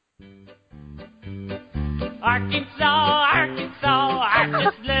Arkansas, Arkansas, I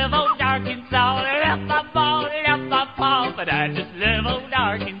just live on Arkansas. Left my ball, but I just live on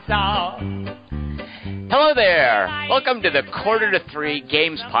Arkansas. Hello there. Welcome to the Quarter to Three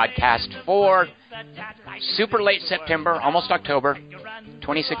Games Podcast for super late September, almost October,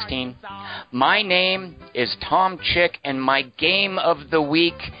 2016. My name is Tom Chick, and my game of the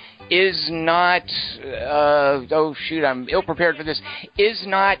week is not, I'm ill-prepared for this, is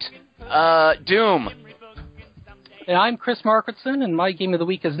not Doom. And I'm Chris Markinson, and my game of the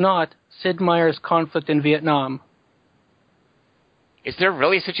week is not Sid Meier's Conflict in Vietnam. Is there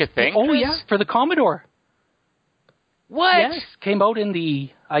really such a thing? Oh, yeah, for the Commodore. What? Yes, came out in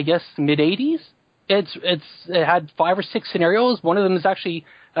the, I guess, mid-'80s. It had 5 or 6 scenarios. One of them is actually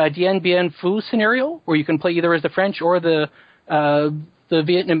Dien Bien Phu scenario, where you can play either as the French or the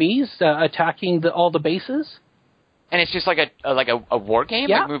Vietnamese attacking all the bases. And it's just like a war game,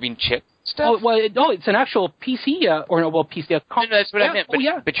 yeah. Like moving chips stuff. Oh well, it's an actual PC PC. No, that's what I meant. But,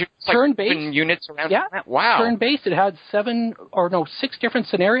 yeah. But you're just like turn-based units around. Yeah. That? Wow. Turn-based. It had 6 different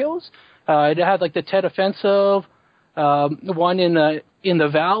scenarios. It had like the Tet Offensive, one in the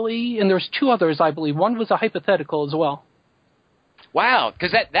Valley, and there's 2 others, I believe. One was a hypothetical as well. Wow,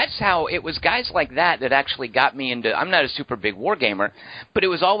 because that's how it was. Guys like that actually got me into. I'm not a super big war gamer, but it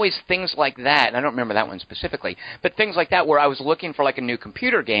was always things like that. And I don't remember that one specifically, but things like that where I was looking for like a new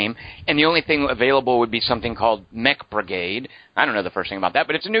computer game, and the only thing available would be something called Mech Brigade. I don't know the first thing about that,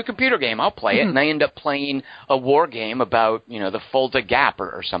 but it's a new computer game. I'll play it, and I end up playing a war game about the Fulda Gap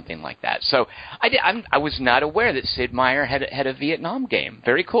or something like that. So I was not aware that Sid Meier had a Vietnam game.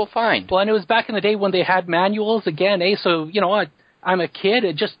 Very cool find. Well, and it was back in the day when they had manuals again. So I'm a kid.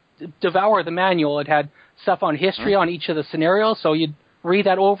 It just devoured the manual. It had stuff on history on each of the scenarios, so you'd read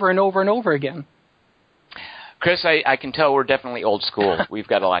that over and over and over again. Chris, I can tell we're definitely old school. We've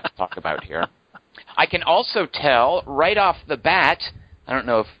got a lot to talk about here. I can also tell right off the bat, I don't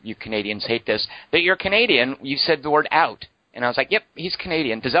know if you Canadians hate this, that you're Canadian. You said the word out. And I was like, yep, he's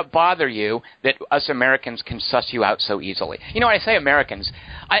Canadian. Does that bother you that us Americans can suss you out so easily? When I say Americans,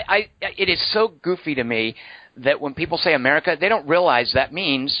 it is so goofy to me that when people say America, they don't realize that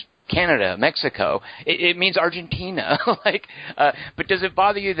means Canada, Mexico. It means Argentina. But does it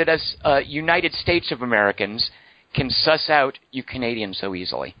bother you that us United States of Americans can suss out you Canadians so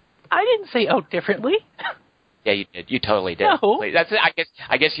easily? I didn't say out differently. Yeah, you did. You totally did. No. That's it.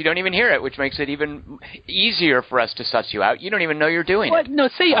 I guess you don't even hear it, which makes it even easier for us to suss you out. You don't even know you're doing it. No,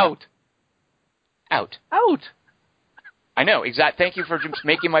 say out. Out. Out. I know, exactly. Thank you for just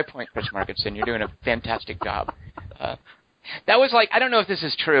making my point, Chris Markinson. You're doing a fantastic job. That was I don't know if this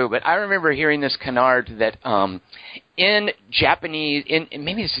is true, but I remember hearing this canard that in Japanese,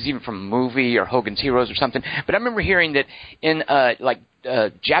 maybe this is even from a movie or Hogan's Heroes or something, but I remember hearing that in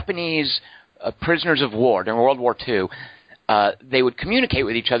Japanese prisoners of war during World War II, they would communicate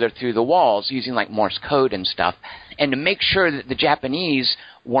with each other through the walls using Morse code and stuff, and to make sure that the Japanese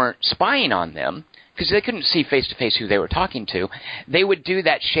weren't spying on them, because they couldn't see face-to-face who they were talking to, they would do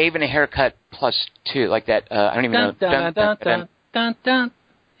that shave and a haircut +2, like that, I don't even know. Dun, dun, dun, dun, dun.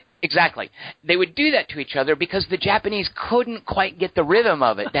 Exactly. They would do that to each other because the Japanese couldn't quite get the rhythm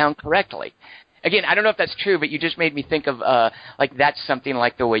of it down correctly. Again, I don't know if that's true, but you just made me think of, that's something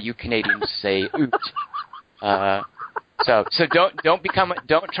like the way you Canadians say oot. So don't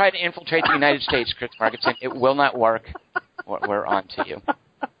try to infiltrate the United States, Chris Markinson. It will not work. We're on to you.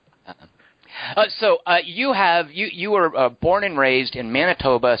 You were born and raised in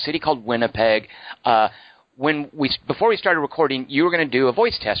Manitoba, a city called Winnipeg. Before we started recording, you were going to do a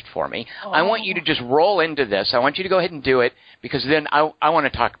voice test for me. Oh. I want you to just roll into this. I want you to go ahead and do it, because then I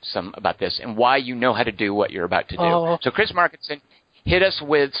want to talk some about this and why you know how to do what you're about to do. Oh. So, Chris Markinson, hit us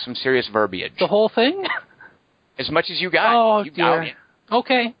with some serious verbiage. The whole thing? As much as you got. Oh, you dear. Got it.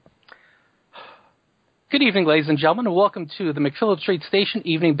 Okay. Good evening, ladies and gentlemen, and welcome to the McPhillips Street Station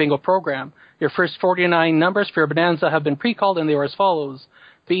Evening Bingo Program. Your first 49 numbers for your bonanza have been pre-called, and they are as follows.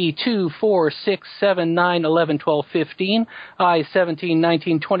 B 2, 4, 6, 7, 9, 11, 12, 15. I 17,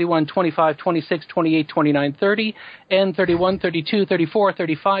 19, 21, 25, 26, 28, 29, 30. N 31, 32, 34,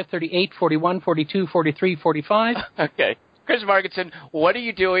 35, 38, 41, 42, 43, 45. Okay. Chris Markinson, what are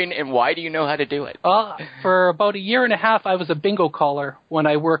you doing, and why do you know how to do it? For about a year and a half, I was a bingo caller when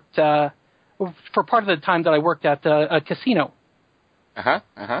I worked, for part of the time that I worked at a casino.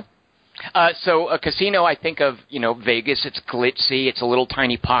 So a casino, I think of, Vegas. It's glitzy. It's a little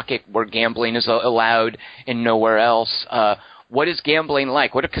tiny pocket where gambling is allowed and nowhere else. What is gambling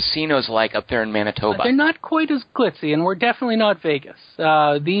like? What are casinos like up there in Manitoba? They're not quite as glitzy, and we're definitely not Vegas.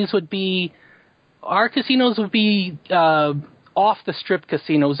 Our casinos would be off-the-strip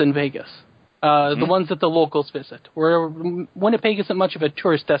casinos in Vegas, the ones that the locals visit, where Winnipeg isn't much of a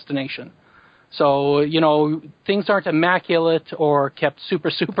tourist destination. So, things aren't immaculate or kept super,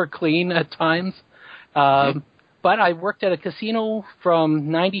 super clean at times. But I worked at a casino from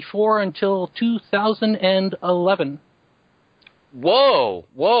 94 until 2011. Whoa.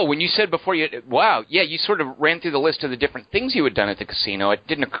 When you said before you sort of ran through the list of the different things you had done at the casino. It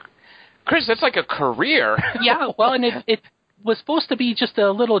didn't occur. Chris, that's like a career. Yeah, well, and it was supposed to be just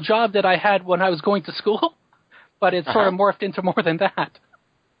a little job that I had when I was going to school, but it sort of morphed into more than that.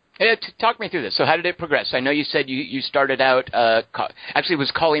 Talk me through this. So how did it progress? I know you said you started out, actually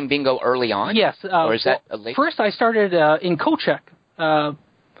was calling bingo early on? Yes. Or is that late? First I started in Kochek,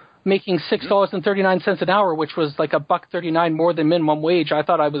 making $6.39 an hour, which was like $1.39 more than minimum wage. I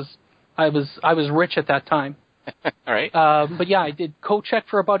thought I was rich at that time. All right. But yeah, I did Kochek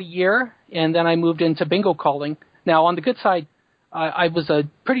for about a year, and then I moved into bingo calling. Now, on the good side, I was a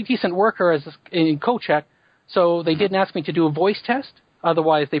pretty decent worker in Kochek, so they didn't ask me to do a voice test.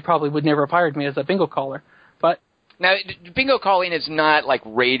 Otherwise, they probably would never have hired me as a bingo caller. But now, bingo calling is not like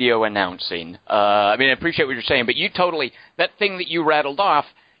radio announcing. I appreciate what you're saying, but you totally, that thing that you rattled off,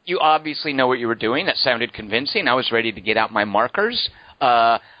 you obviously know what you were doing. That sounded convincing. I was ready to get out my markers.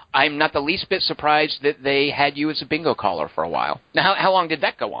 I'm not the least bit surprised that they had you as a bingo caller for a while. Now, how long did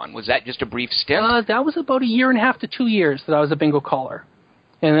that go on? Was that just a brief stint? That was about 1.5 to 2 years that I was a bingo caller.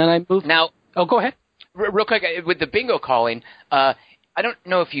 And then I moved... Now... Oh, go ahead. Real quick, with the bingo calling, I don't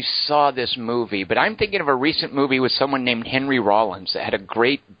know if you saw this movie, but I'm thinking of a recent movie with someone named Henry Rollins that had a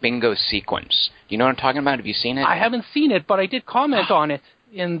great bingo sequence. Do you know what I'm talking about? Have you seen it? I haven't seen it, but I did comment on it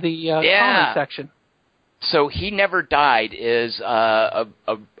in the comment section. So He Never Died is a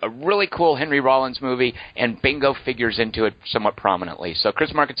really cool Henry Rollins movie, and bingo figures into it somewhat prominently. So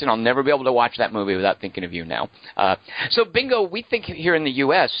Chris Markinson, I'll never be able to watch that movie without thinking of you now. So bingo, we think here in the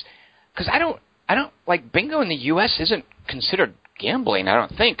U.S., because I don't like bingo in the U.S. isn't considered gambling, I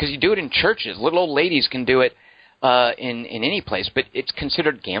don't think, because you do it in churches. Little old ladies can do it in any place, but it's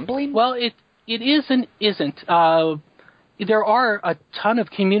considered gambling? Well, it is and isn't. There are a ton of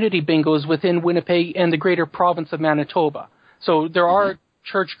community bingos within Winnipeg and the greater province of Manitoba. So there are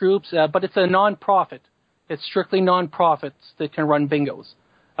church groups, but it's a non-profit. It's strictly non-profits that can run bingos.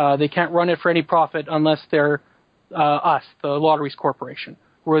 They can't run it for any profit unless they're us, the Lotteries Corporation.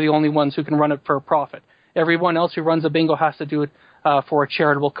 We're the only ones who can run it for a profit. Everyone else who runs a bingo has to do it for a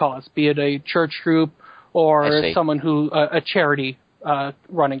charitable cause, be it a church group or someone a charity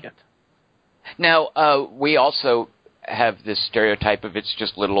running it. Now, we also have this stereotype of it's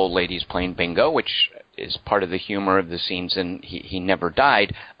just little old ladies playing bingo, which is part of the humor of the scenes in He Never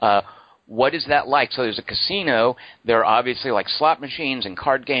Died. What is that like? So there's a casino. There are obviously like slot machines and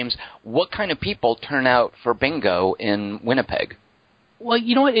card games. What kind of people turn out for bingo in Winnipeg? Well,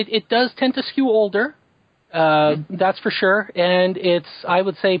 you know what? It does tend to skew older. That's for sure. And it's, I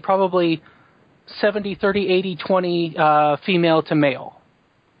would say, probably 70, 30, 80, 20 female to male.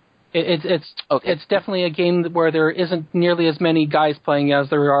 It's definitely a game where there isn't nearly as many guys playing as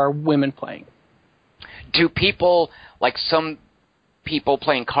there are women playing. Do people, like some people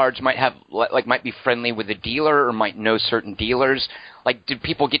playing cards might be friendly with a dealer or might know certain dealers? Like, did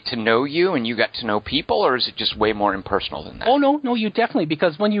people get to know you and you got to know people, or is it just way more impersonal than that? Oh, no, you definitely,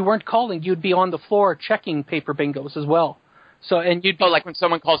 because when you weren't calling, you'd be on the floor checking paper bingos as well. So, and you'd be, like when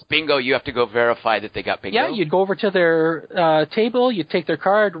someone calls bingo, you have to go verify that they got bingo? Yeah, you'd go over to their table, you'd take their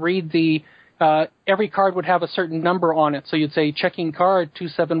card, read every card would have a certain number on it. So you'd say, checking card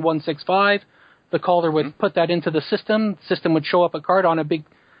 27165. The caller would put that into the system. The system would show up a card on a big,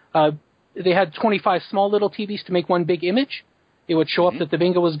 they had 25 small little TVs to make one big image. It would show up that the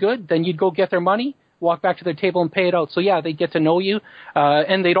bingo was good. Then you'd go get their money, walk back to their table and pay it out. So yeah, they'd get to know you.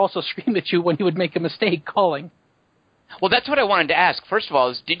 And they'd also scream at you when you would make a mistake calling. Well, that's what I wanted to ask. First of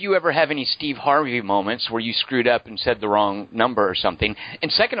all, did you ever have any Steve Harvey moments where you screwed up and said the wrong number or something? And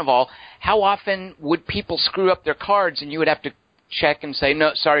second of all, how often would people screw up their cards and you would have to check and say,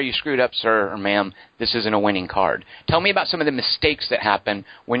 no, sorry, you screwed up, sir or ma'am, this isn't a winning card? Tell me about some of the mistakes that happen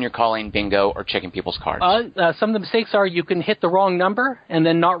when you're calling bingo or checking people's cards. Some of the mistakes are you can hit the wrong number and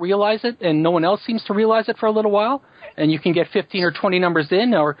then not realize it, and no one else seems to realize it for a little while, and you can get 15 or 20 numbers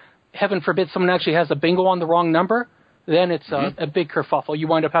in, or heaven forbid someone actually has a bingo on the wrong number. Then it's a big kerfuffle. You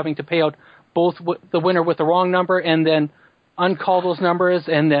wind up having to pay out both the winner with the wrong number and then uncall those numbers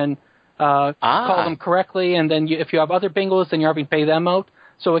and then call them correctly. And then if you have other bingos, then you're having to pay them out.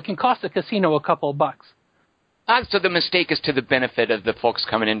 So it can cost the casino a couple of bucks. So the mistake is to the benefit of the folks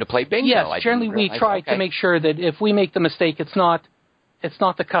coming in to play bingo. Yes, generally we try to make sure that if we make the mistake, it's not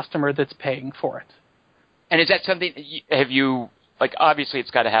the customer that's paying for it. And is that something, have you, like, obviously it's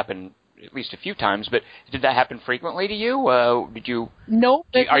got to happen at least a few times, but did that happen frequently to you? Did you? No,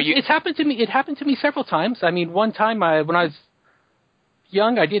 it's happened to me. It happened to me several times. I mean, one time when I was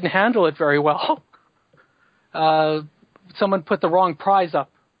young, I didn't handle it very well. Someone put the wrong prize up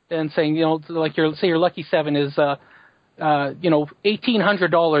and saying, you know, like your lucky 7 is,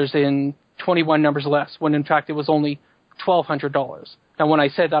 $1,800 in 21 numbers less, when in fact it was only $1,200. And when I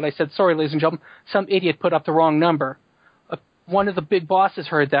said that, I said, sorry, ladies and gentlemen, some idiot put up the wrong number. One of the big bosses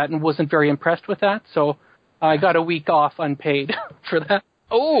heard that and wasn't very impressed with that, so I got a week off unpaid for that.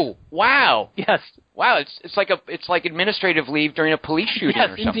 Oh, wow! Yes. Wow, it's like administrative leave during a police shooting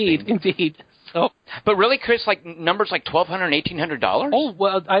or something. Yes, indeed. So, but really, Chris, like numbers like $1,200 and $1,800. Oh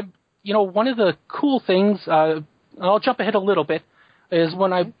well, one of the cool things. I'll jump ahead a little bit. Is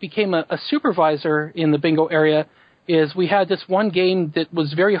when I became a supervisor in the bingo area. Is we had this one game that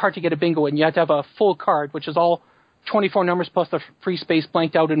was very hard to get a bingo in. You had to have a full card, which is all 24 numbers plus the free space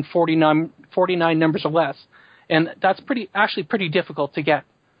blanked out in 49 numbers or less. And that's pretty difficult to get.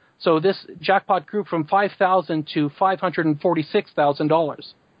 So this jackpot grew from $5,000 to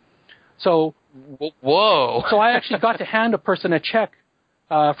 $546,000. So, whoa! So I actually got to hand a person a check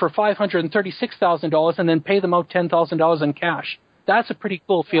for $536,000 and then pay them out $10,000 in cash. That's a pretty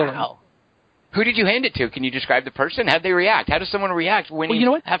cool feeling. Wow. Who did you hand it to? Can you describe the person? How'd they react? How does someone react winning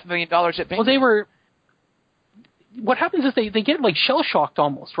 $500,000 at bingo? Well, what happens is they get like shell-shocked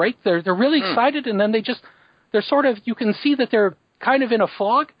almost, right? They're really excited, and then they're sort of, you can see that they're kind of in a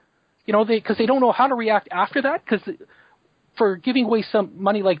fog, because they don't know how to react after that, because for giving away some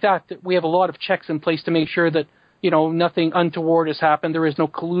money like that, we have a lot of checks in place to make sure that, nothing untoward has happened, there is no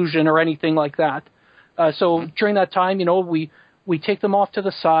collusion or anything like that. So during that time, we take them off to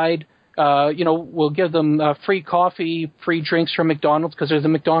the side, we'll give them free coffee, free drinks from McDonald's, because there's a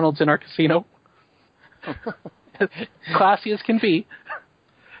McDonald's in our casino. Classy as can be.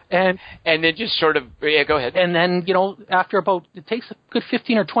 And then just sort of, go ahead. And then, after it takes a good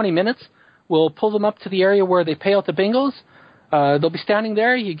 15 or 20 minutes, we'll pull them up to the area where they pay out the bingos. They'll be standing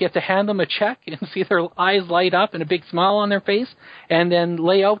there. You get to hand them a check and see their eyes light up and a big smile on their face, and then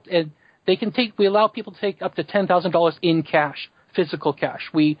lay out, and we allow people to take up to $10,000 in cash, physical cash.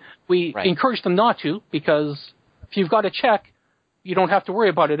 We encourage them not to, because if you've got a check, you don't have to worry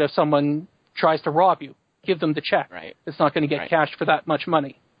about it if someone tries to rob you. Give them the check. Right. It's not going to get cashed for that much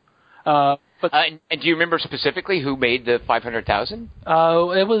money. And do you remember specifically who made the $500,000?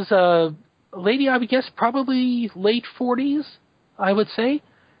 It was a lady, I would guess, probably late 40s, I would say,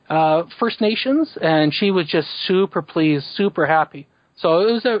 First Nations, and she was just super pleased, super happy.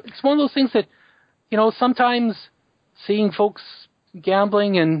 So it's one of those things that, sometimes seeing folks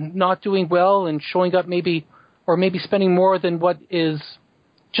gambling and not doing well and showing up maybe spending more than what is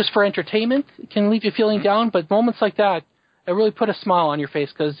just for entertainment can leave you feeling down, but moments like that, it really put a smile on your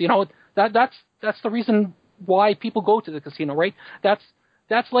face, because that's the reason why people go to the casino, right? That's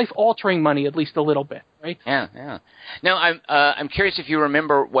life altering money, at least a little bit, right? Yeah. Now I'm curious if you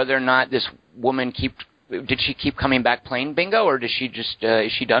remember whether or not this woman did she keep coming back playing bingo, or does she just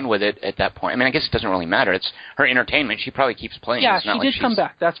is she done with it at that point? I mean, I guess it doesn't really matter. It's her entertainment. She probably keeps playing. Yeah, she did come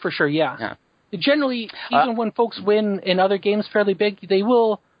back. That's for sure. Yeah. Generally, even when folks win in other games fairly big, they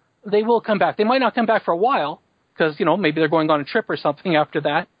will come back. They might not come back for a while, because, maybe they're going on a trip or something after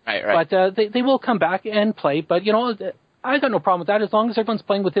that. Right. But they will come back and play. But, I got no problem with that as long as everyone's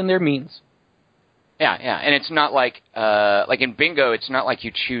playing within their means. Yeah. And it's not like in bingo, it's not like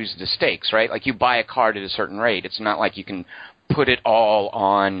you choose the stakes, right? Like you buy a card at a certain rate. It's not like you can put it all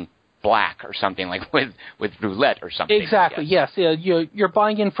on black or something, like with roulette or something. Exactly, yes. You're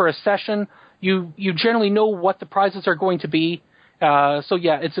buying in for a session. You generally know what the prizes are going to be. So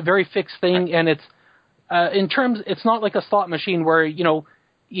yeah, it's a very fixed thing, and it's it's not like a slot machine where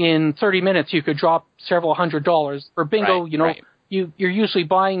in 30 minutes you could drop several $100. For bingo, you're usually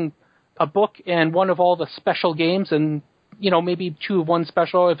buying a book and one of all the special games, and maybe two of one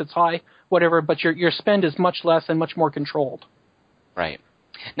special if it's high, whatever. But your spend is much less and much more controlled. Right.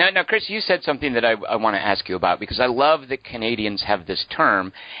 Now, Chris, you said something that I want to ask you about, because I love that Canadians have this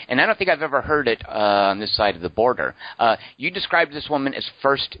term, and I don't think I've ever heard it on this side of the border. You described this woman as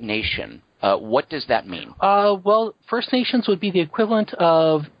First Nation. What does that mean? Well, First Nations would be the equivalent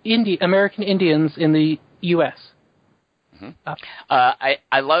of American Indians in the U.S. Mm-hmm.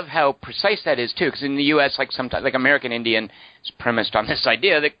 I love how precise that is too, because in the U.S., sometimes American Indian is premised on this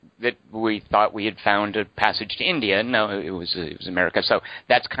idea that we thought we had found a passage to India. No, it was America. So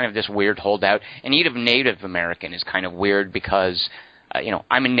that's kind of this weird holdout. And even Native American is kind of weird, because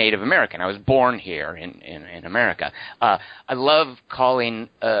I'm a Native American. I was born here in America. I love calling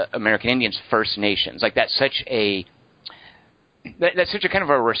American Indians First Nations. Like that's such a kind of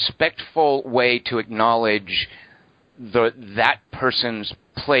a respectful way to acknowledge that person's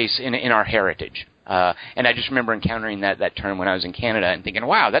place in our heritage. And I just remember encountering that term when I was in Canada and thinking,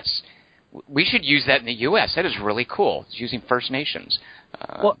 wow, we should use that in the U.S. That is really cool. It's using First Nations.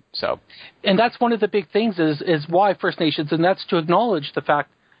 And that's one of the big things is why First Nations, and that's to acknowledge the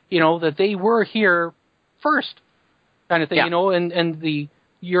fact, that they were here first, kind of thing, and the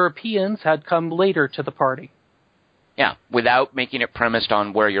Europeans had come later to the party. Yeah, without making it premised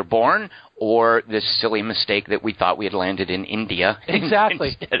on where you're born or this silly mistake that we thought we had landed in India.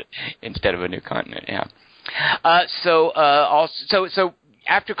 Exactly. instead of a new continent, yeah. So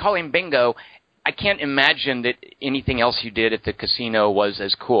after calling bingo, I can't imagine that anything else you did at the casino was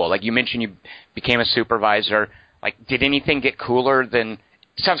as cool. Like you mentioned you became a supervisor. Like, did anything get cooler than...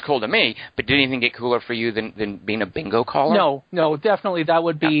 Sounds cool to me, but did anything get cooler for you than being a bingo caller? No, definitely that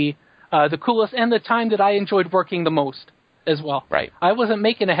would be... the coolest, and the time that I enjoyed working the most as well. Right. I wasn't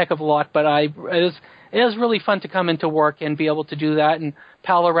making a heck of a lot, but it was really fun to come into work and be able to do that and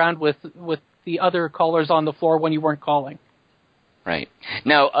pal around with the other callers on the floor when you weren't calling. Right.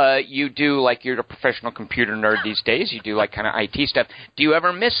 Now, you do, like, you're a professional computer nerd these days. You do, like, kind of IT stuff. Do you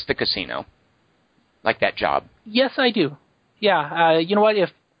ever miss the casino? Like that job? Yes, I do. Yeah. You know what? If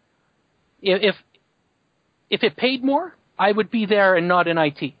it paid more, I would be there and not in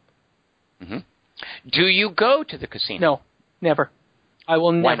IT. Mm-hmm. Do you go to the casino? No, never. I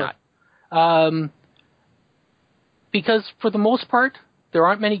will never. Why not? Because for the most part, there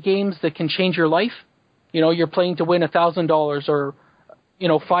aren't many games that can change your life. You're playing to win $1,000 or,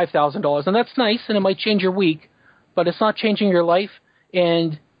 $5,000, and that's nice, and it might change your week, but it's not changing your life,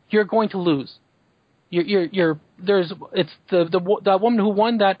 and you're going to lose. That woman who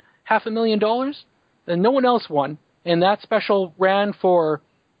won that $500,000, and no one else won, and that special ran for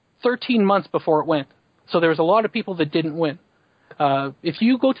 13 months before it went. So there was a lot of people that didn't win. If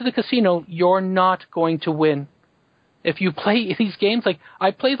you go to the casino, you're not going to win. If you play these games, like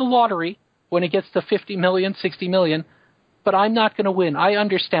I play the lottery when it gets to 50 million, 60 million, but I'm not going to win. I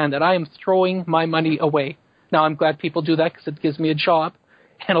understand that. I am throwing my money away. Now, I'm glad people do that because it gives me a job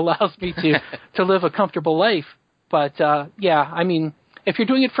and allows me to live a comfortable life. But, yeah, I mean, if you're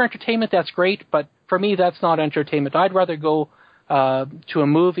doing it for entertainment, that's great. But for me, that's not entertainment. I'd rather go to a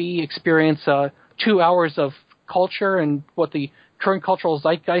movie, experience 2 hours of culture and what the current cultural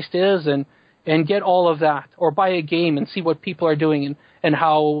zeitgeist is and get all of that, or buy a game and see what people are doing and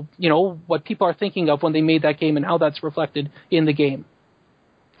how, what people are thinking of when they made that game and how that's reflected in the game.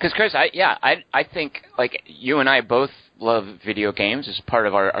 Because, Chris, I think, like, you and I both love video games as part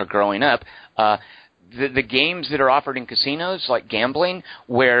of our growing up. The games that are offered in casinos, like gambling,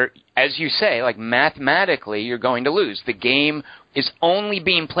 where, as you say, like mathematically, you're going to lose. The game is only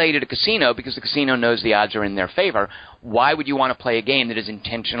being played at a casino because the casino knows the odds are in their favor. Why would you want to play a game that is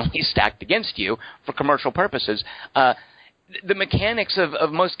intentionally stacked against you for commercial purposes? The mechanics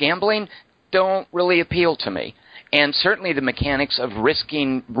of most gambling don't really appeal to me. And certainly the mechanics of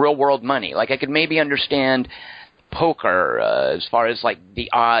risking real-world money. Like, I could maybe understand poker as far as like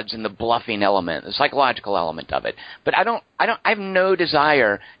the odds and the bluffing element, the psychological element of it. But I have no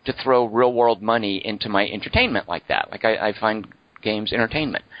desire to throw real world money into my entertainment like that. Like I find games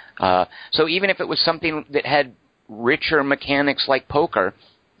entertainment. So even if it was something that had richer mechanics like poker,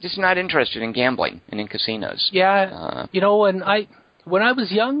 just not interested in gambling and in casinos. Yeah, when I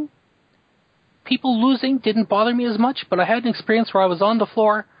was young, people losing didn't bother me as much, but I had an experience where I was on the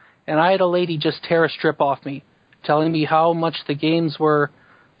floor and I had a lady just tear a strip off me, telling me how much the games were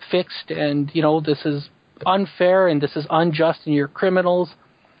fixed and, this is unfair and this is unjust and you're criminals.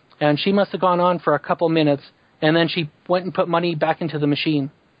 And she must have gone on for a couple minutes, and then she went and put money back into the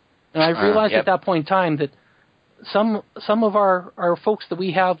machine. And I realized at that point in time that some of our folks that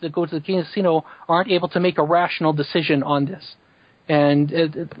we have that go to the casino aren't able to make a rational decision on this. And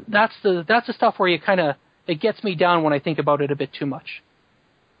that's the stuff where it gets me down when I think about it a bit too much.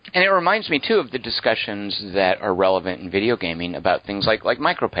 And it reminds me, too, of the discussions that are relevant in video gaming about things like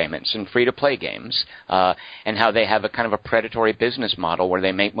micropayments and free-to-play games, and how they have a kind of a predatory business model where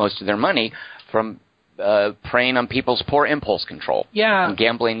they make most of their money from preying on people's poor impulse control. Yeah. And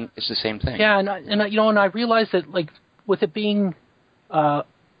gambling is the same thing. Yeah, and I realized that, like, with it being a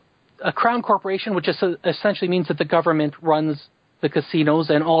crown corporation, which essentially means that the government runs the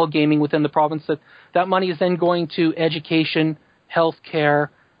casinos and all gaming within the province, that money is then going to education, health care,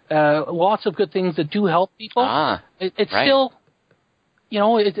 lots of good things that do help people. It's right. Still,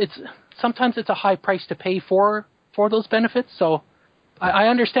 it's sometimes it's a high price to pay for those benefits. So, I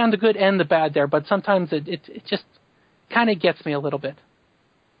understand the good and the bad there, but sometimes it just kind of gets me a little bit.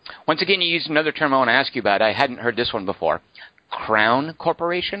 Once again, you used another term I want to ask you about. I hadn't heard this one before. Crown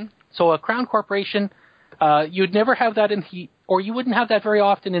corporation? So a crown corporation, you'd never have that or you wouldn't have that very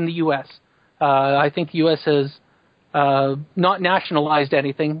often in the U.S. I think the U.S. has not nationalized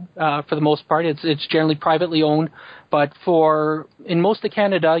anything for the most part. It's generally privately owned. But in most of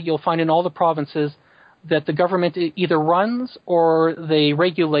Canada, you'll find in all the provinces that the government either runs or they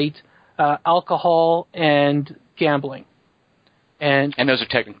regulate alcohol and gambling. And those are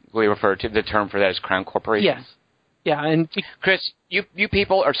technically referred to, the term for that is crown corporation? Yes. Yeah, and Chris, you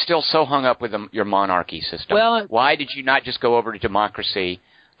people are still so hung up with your monarchy system. Well, why did you not just go over to democracy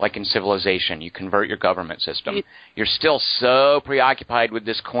like in civilization? You convert your government system. You're still so preoccupied with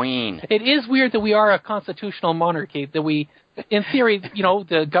this queen. It is weird that we are a constitutional monarchy, that we, in theory,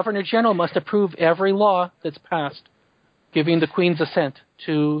 the Governor General must approve every law that's passed, giving the Queen's assent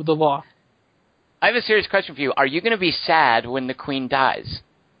to the law. I have a serious question for you. Are you going to be sad when the Queen dies?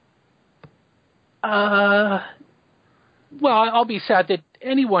 Well, I'll be sad that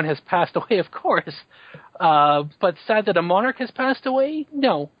anyone has passed away, of course. But sad that a monarch has passed away?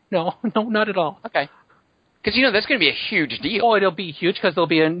 No, not at all. Okay. Because, that's going to be a huge deal. Oh, it'll be huge because there'll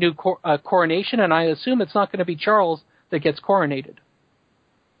be a new coronation, and I assume it's not going to be Charles that gets coronated.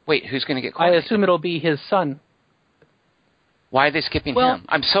 Wait, who's going to get I coronated? assume it'll be his son. Why are they skipping him?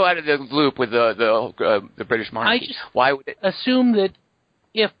 I'm so out of the loop with the British monarchy. Why would it? Assume that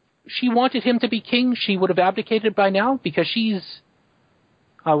if she wanted him to be king, she would have abdicated by now, because she's,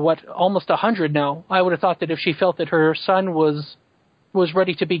 almost 100 now. I would have thought that if she felt that her son was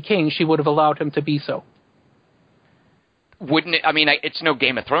ready to be king, she would have allowed him to be so. Wouldn't it? I mean, it's no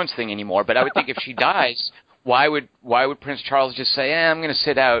Game of Thrones thing anymore, but I would think if she dies, why would Prince Charles just say, I'm going to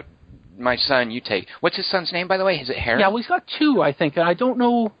sit out, my son, you take. What's his son's name, by the way? Is it Harry? Yeah, well, he's got two, I think. I don't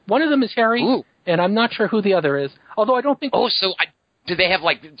know. One of them is Harry, and I'm not sure who the other is. Although I don't think... do they have,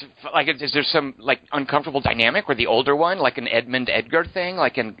 is there some, uncomfortable dynamic where the older one, like an Edmund Edgar thing,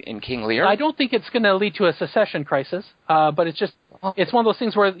 like in King Lear? I don't think it's going to lead to a succession crisis, but it's just, it's one of those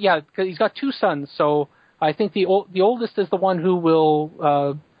things where, because he's got two sons, so I think the oldest is the one who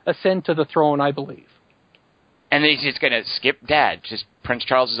will ascend to the throne, I believe. And he's just going to skip Dad. Just Prince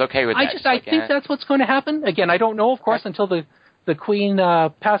Charles is okay with that. I think that's what's going to happen. Again, I don't know, of course, until the Queen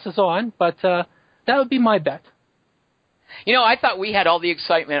passes on, but that would be my bet. I thought we had all the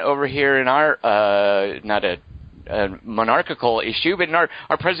excitement over here in our, not a monarchical issue, but in our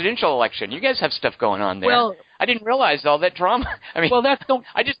presidential election. You guys have stuff going on there. Well, I didn't realize all that drama. I mean,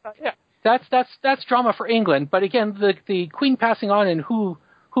 I just thought, That's drama for England. But again, the Queen passing on and who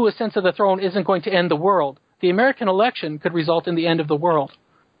ascends to the throne isn't going to end the world. The American election could result in the end of the world.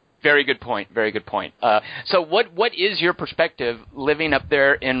 Very good point. Very good point. So what is your perspective living up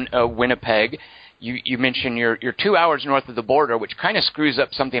there in Winnipeg? You mentioned you're 2 hours north of the border, which kind of screws up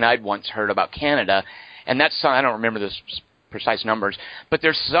something I'd once heard about Canada. And that's, I don't remember the precise numbers, but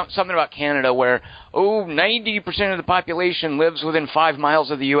there's something about Canada where, 90% of the population lives within 5 miles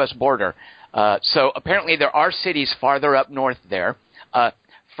of the U.S. border. So apparently there are cities farther up north there.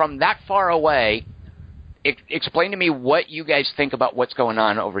 From that far away, explain to me what you guys think about what's going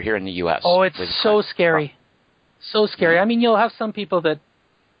on over here in the U.S. Oh, it's so scary. So scary. I mean, you'll have some people that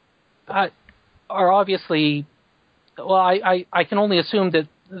are obviously, well, I can only assume that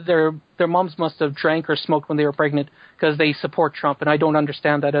their moms must have drank or smoked when they were pregnant because they support Trump, and I don't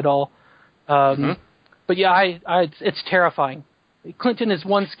understand that at all. But yeah, it's terrifying. Clinton is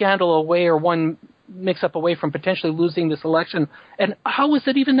one scandal away or one mix-up away from potentially losing this election, and how is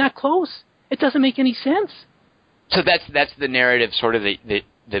it even that close? It doesn't make any sense. So that's the narrative, sort of the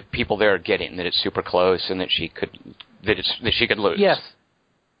people there are getting, that it's super close and that she could lose. Yes.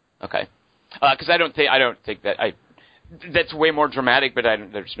 Okay. Because I don't think that that's way more dramatic, but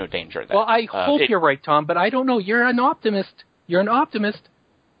there's no danger of that. Well, I hope you're right, Tom, but I don't know. You're an optimist.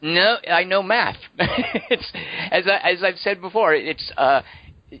 No, I know math. It's as I've said before. It's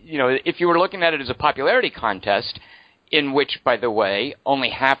if you were looking at it as a popularity contest, in which, by the way, only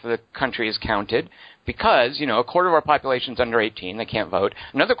half of the country is counted, because, a quarter of our population is under 18, they can't vote.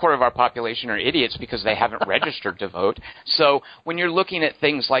 Another quarter of our population are idiots because they haven't registered to vote. So when you're looking at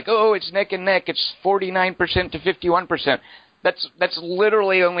things like, it's neck and neck, it's 49% to 51%, that's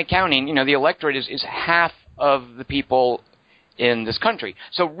literally only counting, the electorate is half of the people in this country.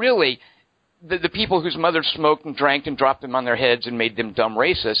 So really, the people whose mothers smoked and drank and dropped them on their heads and made them dumb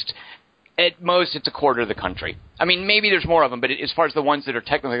racists, at most, it's a quarter of the country. I mean, maybe there's more of them, but as far as the ones that are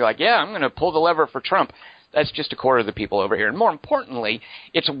technically like, I'm going to pull the lever for Trump, that's just a quarter of the people over here. And more importantly,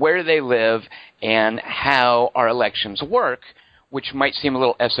 it's where they live and how our elections work, which might seem a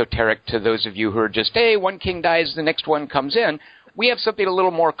little esoteric to those of you who are just, hey, one king dies, the next one comes in. We have something a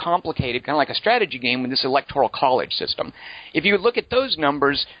little more complicated, kind of like a strategy game with this electoral college system. If you look at those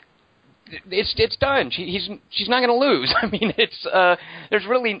numbers, it's done. She's not going to lose. I mean, there's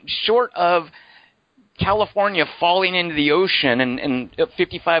really, short of California falling into the ocean and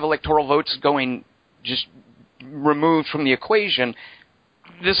 55 electoral votes going just removed from the equation,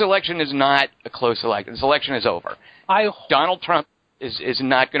 this election is not a close election. This election is over. Donald Trump is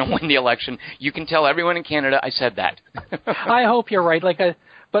not going to win the election. You can tell everyone in Canada I said that. I hope you're right.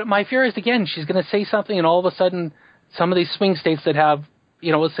 But my fear is, again, she's going to say something, and all of a sudden, some of these swing states that have,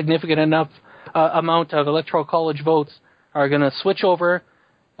 a significant enough amount of electoral college votes are going to switch over.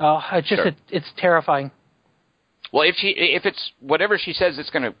 It's terrifying. Well, if it's whatever she says it's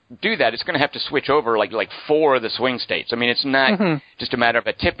going to do that, it's going to have to switch over like 4 of the swing states. I mean, it's not just a matter of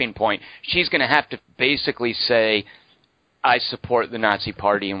a tipping point. She's going to have to basically say, I support the Nazi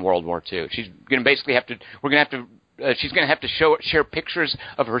Party in World War II. She's going to basically have to. She's going to have to share pictures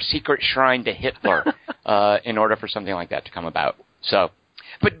of her secret shrine to Hitler in order for something like that to come about. So,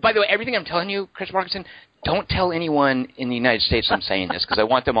 but by the way, everything I'm telling you, Chris Markinson, don't tell anyone in the United States I'm saying this because I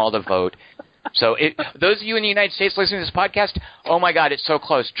want them all to vote. So, those of you in the United States listening to this podcast, oh my God, it's so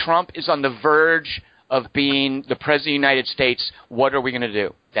close. Trump is on the verge of being the president of the United States. What are we going to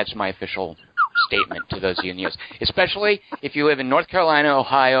do? That's my official statement to those of you in the U.S., especially if you live in North Carolina,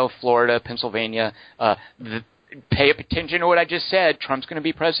 Ohio, Florida, Pennsylvania. Pay attention to what I just said. Trump's going to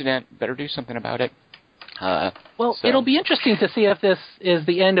be president. Better do something about it. It'll be interesting to see if this is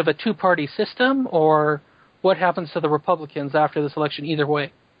the end of a two-party system or what happens to the Republicans after this election either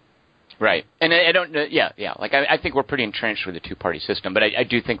way. Right. And I don't know. Yeah. Like, I think we're pretty entrenched with the two-party system, but I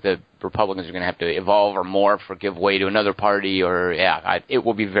do think the Republicans are going to have to evolve or morph or give way to another party or, it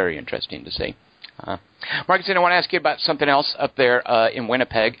will be very interesting to see. Markinson, I want to ask you about something else up there in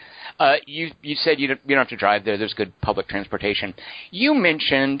Winnipeg. You said you don't have to drive there. There's good public transportation. You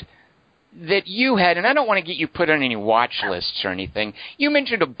mentioned that you had, and I don't want to get you put on any watch lists or anything, you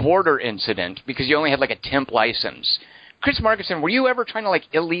mentioned a border incident because you only had like a temp license. Chris Markinson, were you ever trying to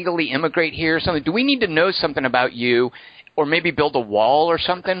illegally immigrate here or something? Do we need to know something about you or maybe build a wall or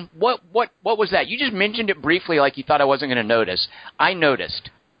something? What was that? You just mentioned it briefly like you thought I wasn't going to notice. I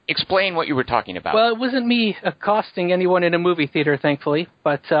noticed. Explain what you were talking about. Well, it wasn't me accosting anyone in a movie theater, thankfully,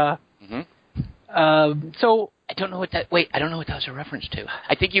 but so I don't know what that. Wait, I don't know what that was a reference to.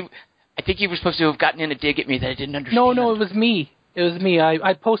 I think you were supposed to have gotten in a dig at me that I didn't understand. No, it was me.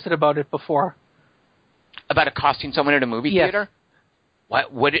 I posted about it before. About accosting someone at a movie theater?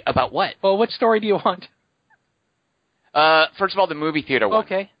 What? About what? Well, which story do you want? First of all, the movie theater one.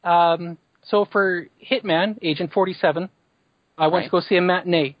 Okay. So for Hitman, Agent 47, I went to go see a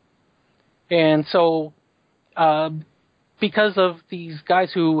matinee. And so because of these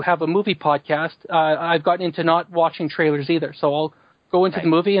guys who have a movie podcast, I've gotten into not watching trailers either. So I'll go into the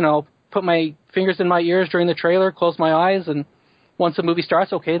movie and I'll put my fingers in my ears during the trailer, close my eyes, and once the movie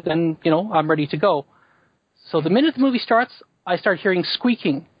starts, then, I'm ready to go. So the minute the movie starts, I start hearing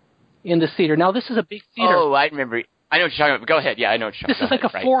squeaking in the theater. Now, this is a big theater. Oh, I remember. I know what you're talking about. Go ahead. Yeah, I know what you're talking about.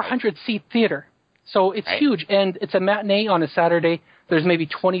 This is like a 400-seat theater. So it's huge, and it's a matinee on a Saturday. There's maybe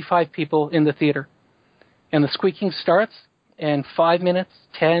 25 people in the theater. And the squeaking starts, and 5 minutes,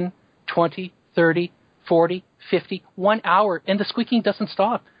 10, 20, 30, 40, 50, 1 hour, and the squeaking doesn't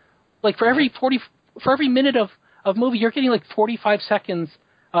stop. Like for every minute of movie, you're getting like 45 seconds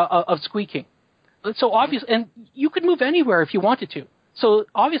of squeaking. So obviously, and you could move anywhere if you wanted to. So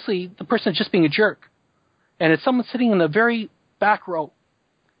obviously, the person is just being a jerk. And it's someone sitting in the very back row.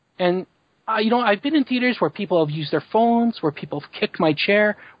 And, I've been in theaters where people have used their phones, where people have kicked my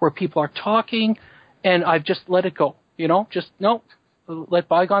chair, where people are talking, and I've just let it go. Let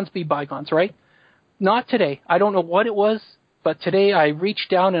bygones be bygones, right? Not today. I don't know what it was, but today I reached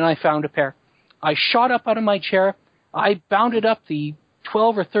down and I found a pair. I shot up out of my chair. I bounded up the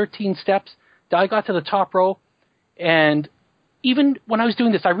 12 or 13 steps. I got to the top row, and even when I was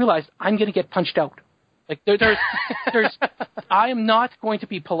doing this, I realized I'm going to get punched out. Like there's I am not going to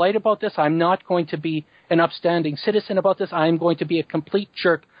be polite about this. I'm not going to be an upstanding citizen about this. I'm going to be a complete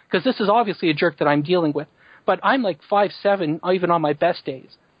jerk because this is obviously a jerk that I'm dealing with. But I'm like 5'7", even on my best days.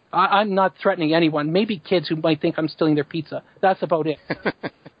 I'm not threatening anyone. Maybe kids who might think I'm stealing their pizza. That's about it.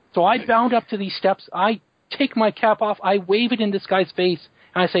 So I bound up to these steps. I take my cap off. I wave it in this guy's face,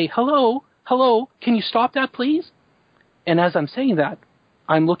 and I say, hello, can you stop that, please? And as I'm saying that,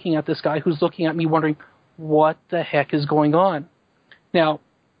 I'm looking at this guy who's looking at me wondering, what the heck is going on? Now,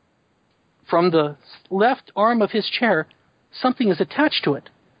 from the left arm of his chair, something is attached to it,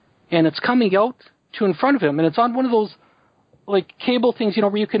 and it's coming out to in front of him, and it's on one of those like cable things,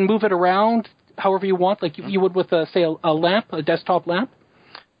 where you can move it around however you want, like you would with, say, a lamp, a desktop lamp.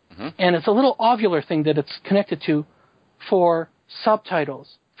 Mm-hmm. And it's a little ovular thing that it's connected to for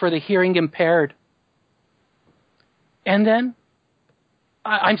subtitles for the hearing impaired. And then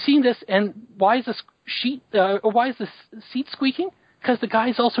I'm seeing this, and why is this seat squeaking? Because the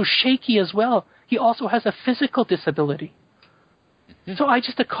guy's also shaky as well. He also has a physical disability. Mm-hmm. So I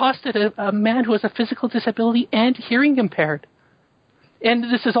just accosted a man who has a physical disability and hearing impaired. And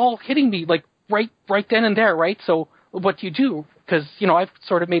this is all hitting me like right then and there, right? So what do you do? Because, I've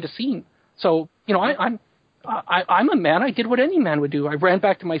sort of made a scene. So, I'm a man. I did what any man would do. I ran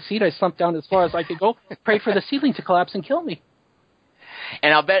back to my seat. I slumped down as far as I could go, prayed for the ceiling to collapse and kill me.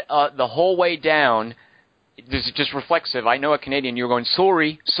 And I'll bet the whole way down, this is just reflexive. I know a Canadian, you were going,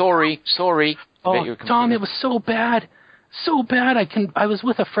 sorry. Oh, Tom, it was so bad. So bad. I was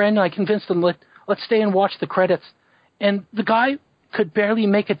with a friend, and I convinced him, let's stay and watch the credits. And the guy could barely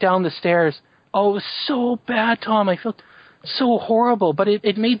make it down the stairs. Oh, it was so bad, Tom. I felt so horrible. But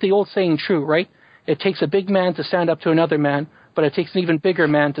it made the old saying true, right? It takes a big man to stand up to another man, but it takes an even bigger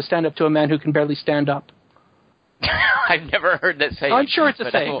man to stand up to a man who can barely stand up. I've never heard that saying. I'm sure it's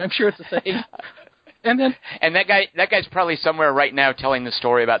a saying. And that guy's probably somewhere right now telling the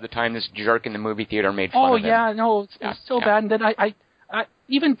story about the time this jerk in the movie theater made fun of him. Oh yeah, no, it's so bad. And then I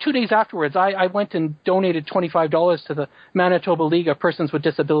even 2 days afterwards, I went and donated $25 to the Manitoba League of Persons with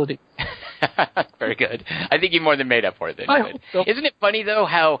Disability. Very good. I think you more than made up for it then. I hope so. Isn't it funny though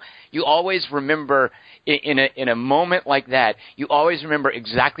how you always remember in a moment like that, you always remember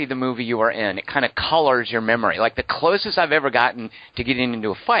exactly the movie you were in. It kind of colors your memory. Like the closest I've ever gotten to getting into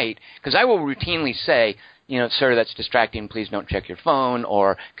a fight, because I will routinely say, sir, that's distracting. Please don't check your phone,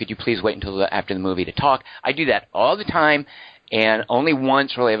 or could you please wait until after the movie to talk? I do that all the time. And only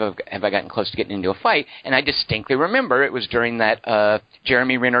once really have I gotten close to getting into a fight. And I distinctly remember it was during that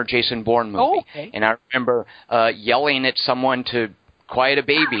Jeremy Renner, Jason Bourne movie. Oh, okay. And I remember yelling at someone to quiet a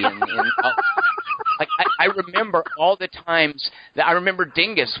baby. I remember all the times that I remember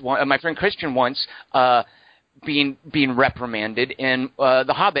Dingus, my friend Christian once, being reprimanded in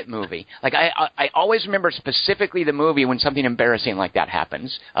the Hobbit movie. Like I always remember specifically the movie when something embarrassing like that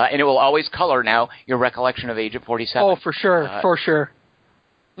happens, and it will always color now your recollection of Age of 47. Oh, for sure.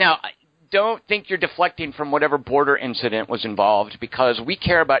 Now, don't think you're deflecting from whatever border incident was involved, because we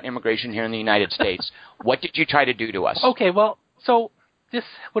care about immigration here in the United States. What did you try to do to us? Okay, well, so this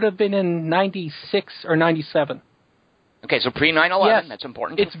would have been in 96 or 97. Okay, so pre-9/11, yes, that's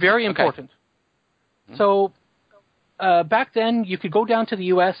important. It's very important. Okay. So back then, you could go down to the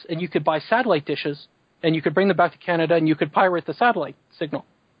U.S. and you could buy satellite dishes, and you could bring them back to Canada, and you could pirate the satellite signal.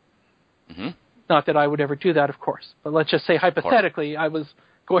 Mm-hmm. Not that I would ever do that, of course. But let's just say, hypothetically, I was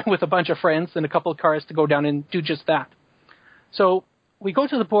going with a bunch of friends and a couple of cars to go down and do just that. So we go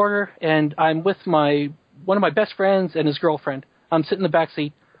to the border, and I'm with one of my best friends and his girlfriend. I'm sitting in the back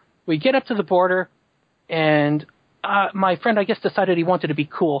seat. We get up to the border, and my friend, I guess, decided he wanted to be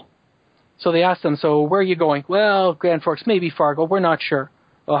cool. So they asked him, so where are you going? Well, Grand Forks, maybe Fargo. We're not sure.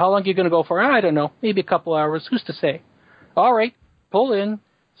 Well, how long are you going to go for? I don't know. Maybe a couple hours. Who's to say? All right, pull in.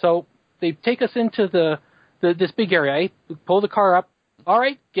 So they take us into this big area. We pull the car up. All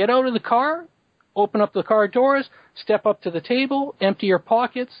right, get out of the car, open up the car doors, step up to the table, empty your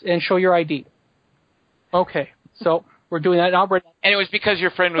pockets, and show your ID. Okay, so we're doing that now. And it was because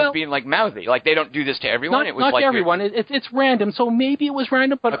your friend was being like mouthy. Like they don't do this to everyone. It was not like to everyone. It's random. So maybe it was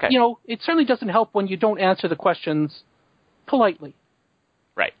random, but okay. It certainly doesn't help when you don't answer the questions politely.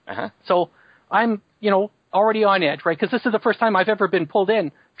 Right. Uh-huh. So I'm already on edge, right? Because this is the first time I've ever been pulled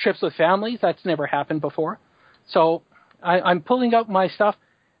in. Trips with families, that's never happened before. So I'm pulling out my stuff,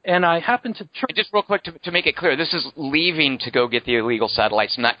 and I happen to... Just real quick, to make it clear, this is leaving to go get the illegal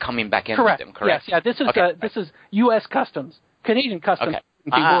satellites, not coming back in with them, correct? Yes, yeah, this is U.S. Customs. Canadian Customs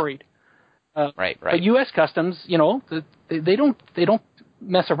wouldn't be worried. Right. But U.S. Customs, they don't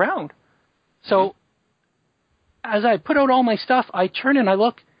mess around. So as I put out all my stuff, I turn and I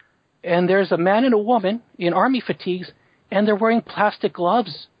look, and there's a man and a woman in army fatigues, and they're wearing plastic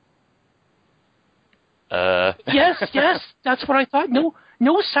gloves. Yes, that's what I thought.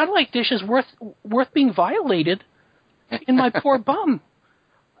 No satellite dish is worth being violated in my poor bum.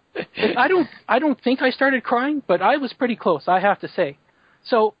 I don't think I started crying, but I was pretty close, I have to say.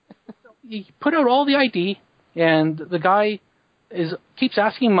 So he put out all the ID, and the guy keeps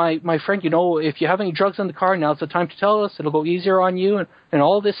asking my friend, if you have any drugs in the car, now's the time to tell us. It'll go easier on you, and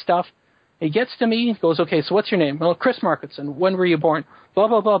all this stuff. He gets to me, he goes, okay, so what's your name? Well, Chris Marketson. When were you born? Blah,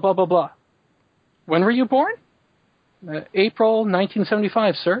 blah, blah, blah, blah, blah. When were you born? April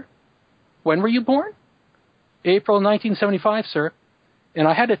 1975, sir. When were you born? April 1975, sir. And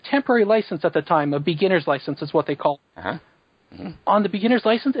I had a temporary license at the time, a beginner's license is what they call it. Uh-huh. Mm-hmm. On the beginner's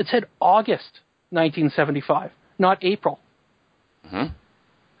license, it said August 1975, not April. Mm-hmm.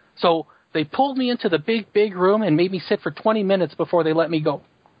 So they pulled me into the big room and made me sit for 20 minutes before they let me go.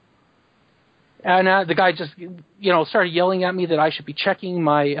 And the guy just, started yelling at me that I should be checking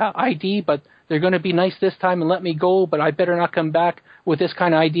my ID, but they're going to be nice this time and let me go, but I better not come back with this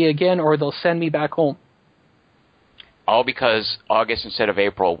kind of ID again or they'll send me back home. All because August instead of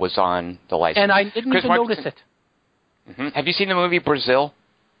April was on the license. And I didn't even notice it. Mm-hmm. Have you seen the movie Brazil?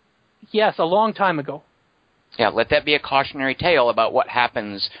 Yes, a long time ago. Yeah, let that be a cautionary tale about what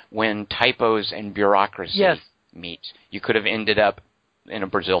happens when typos and bureaucracy meet. You could have ended up in a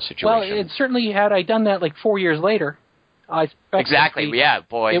Brazil situation. Well, it certainly, had I done that like 4 years later, exactly, yeah,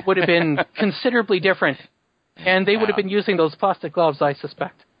 boy. It would have been considerably different. And they would have been using those plastic gloves, I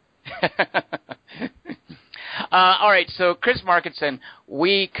suspect. All right, so Chris Markinson,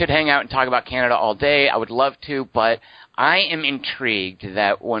 we could hang out and talk about Canada all day. I would love to, but I am intrigued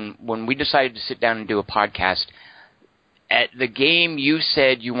that when we decided to sit down and do a podcast, at the game you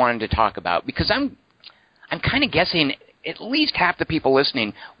said you wanted to talk about, because I'm kind of guessing at least half the people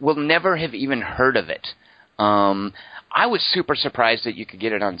listening will never have even heard of it. I was super surprised that you could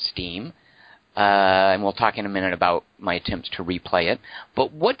get it on Steam. And we'll talk in a minute about my attempts to replay it.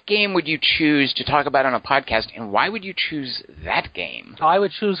 But what game would you choose to talk about on a podcast, and why would you choose that game? I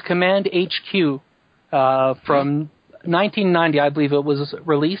would choose Command HQ from 1990, I believe it was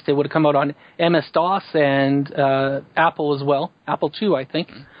released. It would have come out on MS-DOS and Apple as well, Apple II, I think.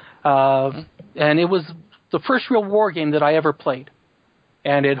 And it was the first real war game that I ever played.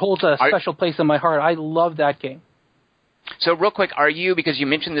 And it holds a special place in my heart. I love that game. So real quick, are you, because you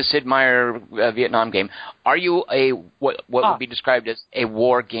mentioned the Sid Meier Vietnam game, are you what would be described as a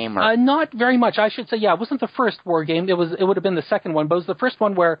war gamer? Not very much. I should say, it wasn't the first war game. It would have been the second one, but it was the first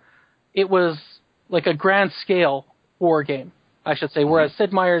one where it was like a grand scale war game, I should say, whereas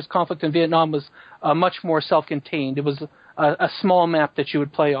Sid Meier's Conflict in Vietnam was much more self-contained. It was a small map that you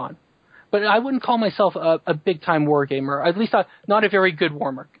would play on. But I wouldn't call myself a big-time war gamer, at least not a very good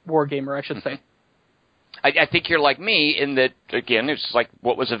war gamer, I should say. I think you're like me in that, again, it's like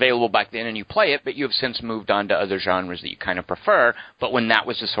what was available back then and you play it, but you have since moved on to other genres that you kind of prefer, but when that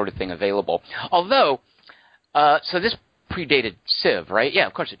was the sort of thing available. Although, so this predated Civ, right? Yeah,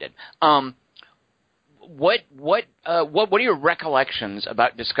 of course it did. What are your recollections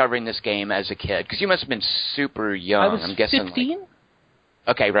about discovering this game as a kid? Because you must have been super young. I'm guessing 15?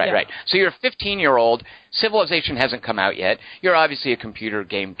 Okay, right. So you're a 15-year-old. Civilization hasn't come out yet. You're obviously a computer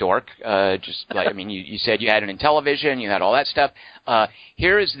game dork. You said you had an Intellivision, you had all that stuff.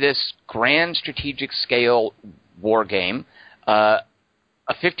 Here is this grand strategic scale war game. A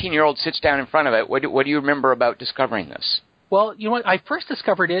 15-year-old sits down in front of it. What do you remember about discovering this? Well, you know what? I first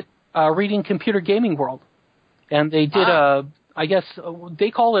discovered it reading Computer Gaming World. And they did I guess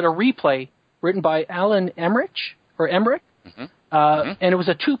they call it a replay written by Alan Emmerich. Mm-hmm. And it was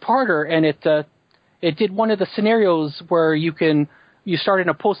a two-parter, and it did one of the scenarios where you start in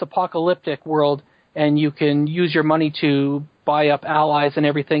a post-apocalyptic world, and you can use your money to buy up allies and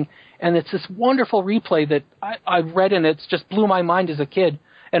everything. And it's this wonderful replay that I read, and it's just blew my mind as a kid.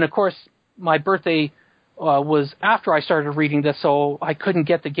 And, of course, my birthday was after I started reading this, so I couldn't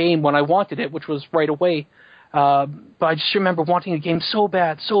get the game when I wanted it, which was right away. But I just remember wanting a game so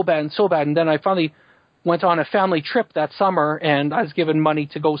bad. And then I finally went on a family trip that summer, and I was given money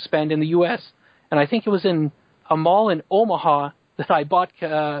to go spend in the U.S. And I think it was in a mall in Omaha that I bought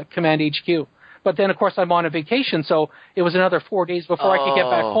Command HQ. But then, of course, I'm on a vacation, so it was another 4 days before I could get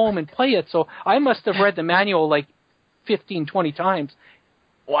back home and play it. So I must have read the manual like 15, 20 times.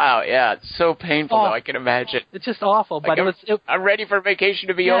 Wow, yeah, it's so painful, though, I can imagine. It's just awful. But I'm ready for vacation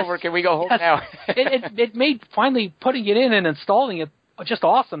to be over. Can we go home now? it made finally putting it in and installing it just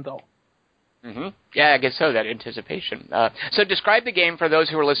awesome, though. Mm-hmm. Yeah, I guess so, that anticipation. So describe the game for those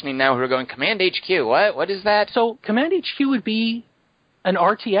who are listening now who are going, Command HQ, what is that? So Command HQ would be an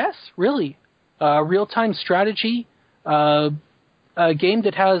RTS, really. Real-time strategy, a game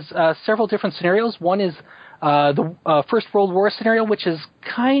that has several different scenarios. One is the First World War scenario, which is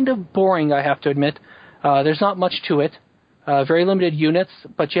kind of boring, I have to admit. There's not much to it, very limited units.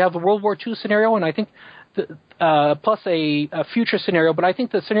 But you have the World War II scenario, and I think plus a future scenario. But I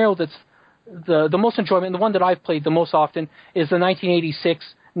think the scenario that's the most enjoyment, and the one that I've played the most often, is the 1986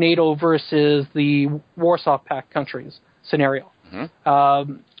 NATO versus the Warsaw Pact countries scenario.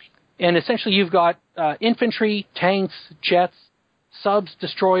 Mm-hmm. And essentially you've got infantry, tanks, jets, subs,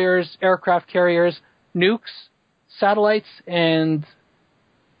 destroyers, aircraft carriers, nukes, satellites, and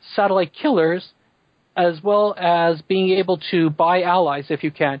satellite killers as well as being able to buy allies if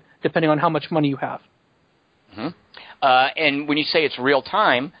you can, depending on how much money you have. Mm-hmm. And when you say it's real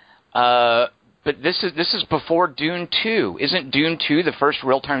time, but this is before Dune 2. Isn't Dune 2 the first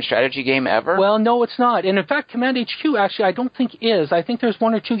real-time strategy game ever? Well, no, it's not. And in fact, Command HQ actually I don't think is. I think there's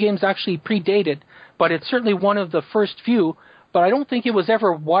one or two games actually predated, but it's certainly one of the first few. But I don't think it was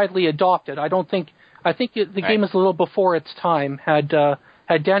ever widely adopted. I think the game is a little before its time. Had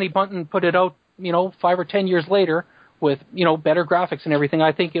Danny Bunton put it out, 5 or 10 years later with, better graphics and everything,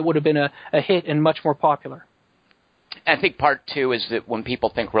 I think it would have been a hit and much more popular. I think part two is that when people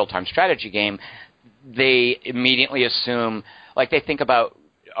think real-time strategy game, they immediately assume, like they think about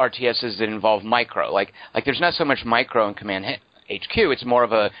RTSs that involve micro. Like there's not so much micro in Command HQ. It's more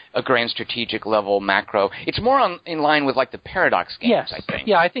of a grand strategic level macro. It's more in line with like the Paradox games, yes. I think.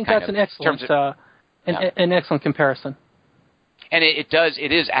 Yeah, I think that's an excellent an excellent comparison. And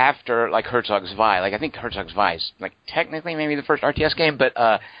it is after like Herzog's Zwei. Like I think Herzog's Zwei is like technically maybe the first RTS game, but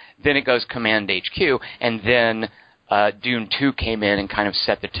then it goes Command HQ, and then Dune 2 came in and kind of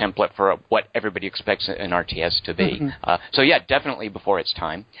set the template for what everybody expects an RTS to be. Mm-hmm. So yeah, definitely before its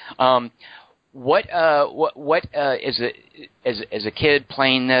time. What as a kid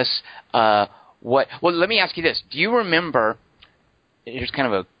playing this? Well, let me ask you this: do you remember? Here's kind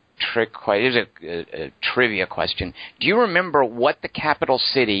of a here's a trivia question. Do you remember what the capital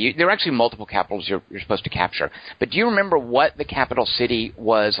city? There are actually multiple capitals you're supposed to capture, but do you remember what the capital city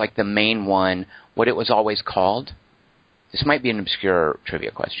was, like the main one? What it was always called? This might be an obscure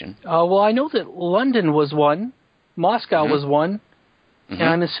trivia question. Well, I know that London was one, Moscow was one, and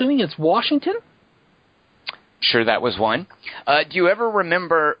I'm assuming it's Washington? Sure, that was one. Do you ever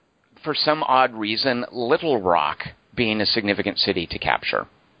remember, for some odd reason, Little Rock being a significant city to capture?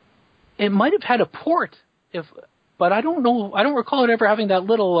 It might have had a port, but I don't know. I don't recall it ever having that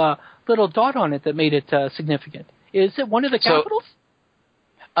little dot on it that made it significant. Is it one of the capitals?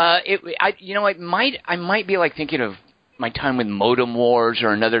 I might be like thinking of my time with Modem Wars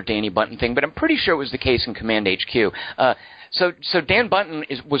or another Danny Bunton thing, but I'm pretty sure it was the case in Command HQ. So Dan Bunton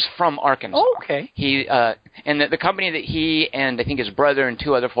was from Arkansas. Oh, okay. He and the company that he and I think his brother and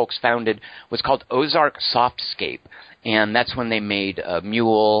two other folks founded was called Ozark Softscape, and that's when they made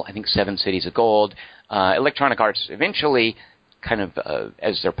Mule, I think 7 Cities of Gold. Electronic Arts eventually kind of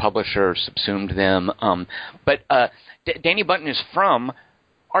as their publisher subsumed them. But Danny Bunton is from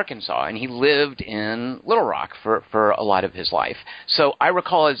Arkansas, and he lived in Little Rock for a lot of his life. So I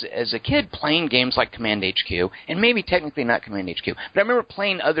recall as a kid playing games like Command HQ, and maybe technically not Command HQ, but I remember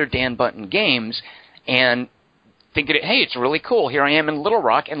playing other Dan Bunton games and thinking, hey, it's really cool. Here I am in Little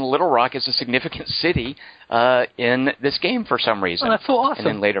Rock, and Little Rock is a significant city in this game for some reason. Oh, that's so awesome.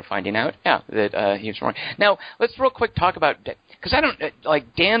 And then later finding out, that he was wrong. Now, let's real quick talk about, because I don't,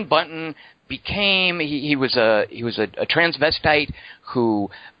 like Dan Bunton became, he was a transvestite who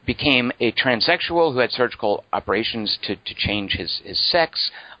became a transsexual who had surgical operations to change his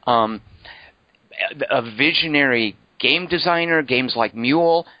sex, a visionary game designer, games like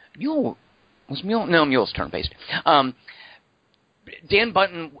Mule. Mule's turn-based. Dan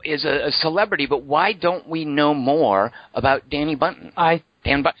Bunton is a celebrity, but why don't we know more about Danny Bunton? I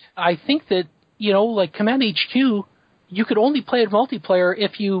think that, like Command HQ, you could only play it multiplayer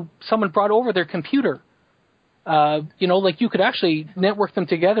if someone brought over their computer. Like you could actually network them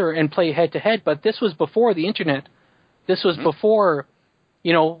together and play head-to-head, but this was before the Internet. This was before,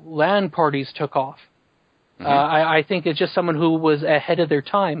 LAN parties took off. I think it's just someone who was ahead of their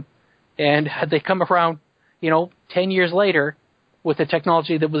time. And had they come around, 10 years later with the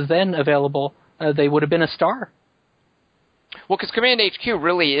technology that was then available, they would have been a star. Well, because Command HQ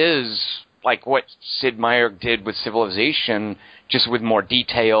really is like what Sid Meier did with Civilization, just with more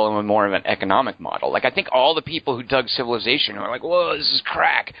detail and with more of an economic model. Like, I think all the people who dug Civilization were like, whoa, this is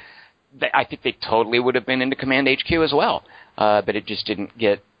crack. I think they totally would have been into Command HQ as well. But it just didn't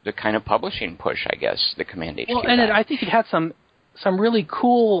get the kind of publishing push, I guess, that Command HQ Well, and I think it had some really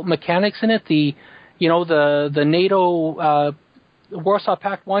cool mechanics in it. The NATO Warsaw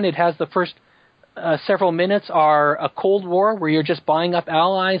Pact one, it has the first several minutes are a Cold War where you're just buying up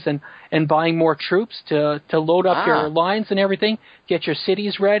allies and buying more troops to load up your lines and everything, get your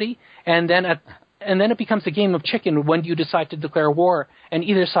cities ready, and then it becomes a game of chicken. When do you decide to declare war? And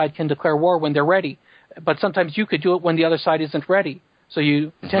either side can declare war when they're ready, but sometimes you could do it when the other side isn't ready. So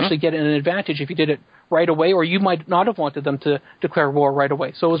you potentially get an advantage if you did it right away, or you might not have wanted them to declare war right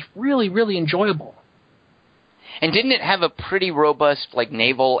away. So it was really, really enjoyable. And didn't it have a pretty robust, like,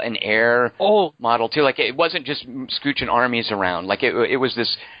 naval and air model, too? Like, it wasn't just scooching armies around. Like, it was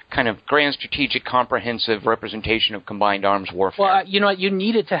this kind of grand strategic, comprehensive representation of combined arms warfare. Well, you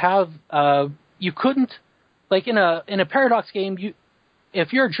needed to have, you couldn't, like in a Paradox game,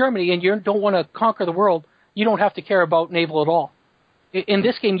 if you're Germany and you don't want to conquer the world, you don't have to care about naval at all. In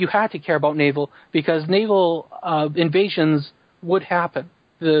this game, you had to care about naval because naval invasions would happen.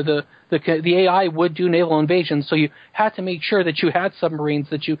 The AI would do naval invasions, so you had to make sure that you had submarines,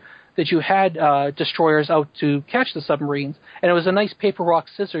 that you had destroyers out to catch the submarines, and it was a nice paper rock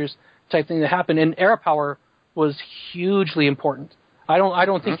scissors type thing that happened. And air power was hugely important. I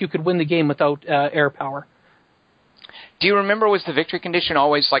don't think you could win the game without air power. Do you remember, was the victory condition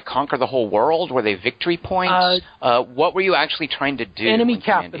always like conquer the whole world? Were they victory points? What were you actually trying to do? Enemy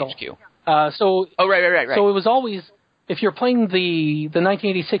capital. Right. So it was always, if you're playing the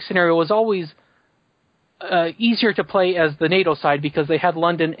 1986 scenario, it was always easier to play as the NATO side because they had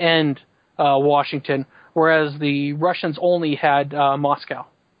London and Washington, whereas the Russians only had Moscow.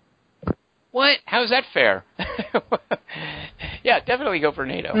 What? How is that fair? Yeah, definitely go for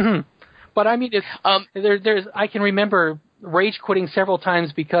NATO. Mm-hmm. But I mean, I can remember rage quitting several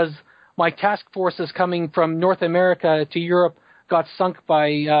times because my task forces coming from North America to Europe got sunk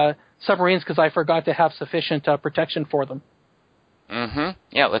by submarines because I forgot to have sufficient protection for them. Mm-hmm.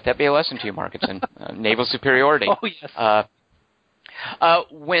 Yeah, let that be a lesson to you, Markinson. Naval superiority. Oh, yes.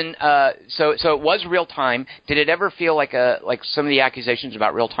 So it was real time. Did it ever feel like some of the accusations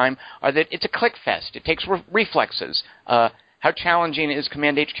about real time are that it's a click fest? It takes reflexes. How challenging is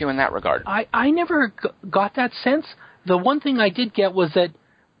Command HQ in that regard? I never got that sense. The one thing I did get was that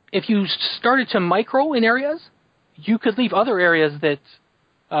if you started to micro in areas, you could leave other areas that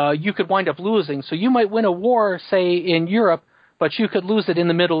you could wind up losing. So you might win a war, say, in Europe, but you could lose it in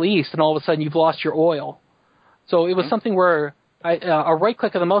the Middle East, and all of a sudden you've lost your oil. So it was something where a right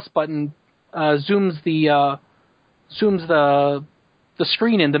click of the mouse button zooms the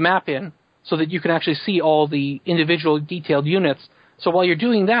screen in, the map in, so that you can actually see all the individual detailed units. So while you're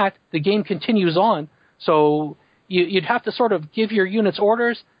doing that, the game continues on. So you'd have to sort of give your units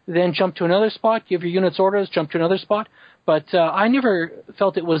orders, then jump to another spot, give your units orders, jump to another spot. But I never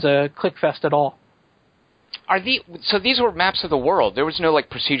felt it was a click fest at all. So these were maps of the world. There was no like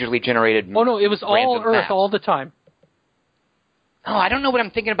procedurally generated. Oh no, it was all Earth maps. all the time. Oh, I don't know what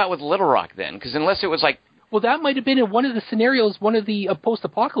I'm thinking about with Little Rock then, because unless it was like. Well, that might have been in one of the scenarios, one of the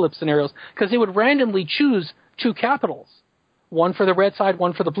post-apocalypse scenarios, because they would randomly choose two capitals, one for the red side,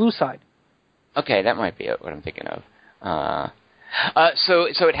 one for the blue side. Okay, that might be what I'm thinking of. So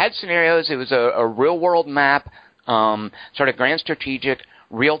it had scenarios. It was a real-world map, sort of grand strategic,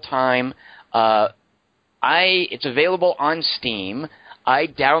 real-time. It's available on Steam. I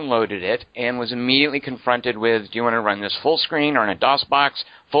downloaded it and was immediately confronted with, do you want to run this full screen or in a DOS box?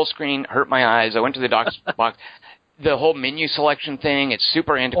 Full screen hurt my eyes. I went to the DOS box. The whole menu selection thing, it's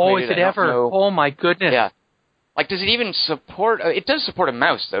super antiquated. Oh, is it ever? Oh, my goodness. Yeah. Like, does it even support... it does support a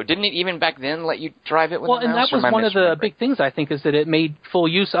mouse, though. Didn't it even back then let you drive it with a mouse? Well, and that was one of the big things, I think, is that it made full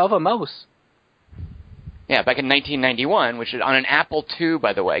use of a mouse. Yeah, back in 1991, which is on an Apple II,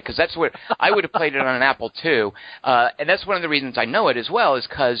 by the way, because that's what I would have played it on an Apple II, and that's one of the reasons I know it as well, is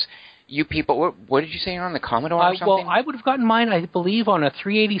because you people, what did you say you're on, the Commodore or something? Well, I would have gotten mine, I believe, on a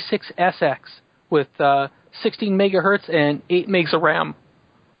 386SX with 16 megahertz and 8 megs of RAM.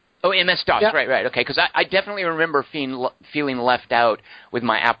 Oh, MS-DOS, yeah. Right, okay, because I definitely remember feeling left out with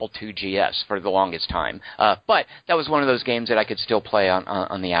my Apple II GS for the longest time, but that was one of those games that I could still play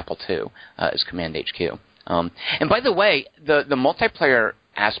on the Apple II as Command HQ. And by the way, the multiplayer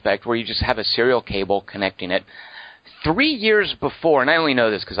aspect where you just have a serial cable connecting it, 3 years before, and I only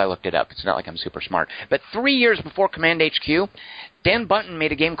know this because I looked it up, it's not like I'm super smart, but 3 years before Command HQ, Dan Bunton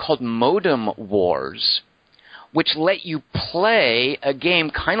made a game called Modem Wars, which let you play a game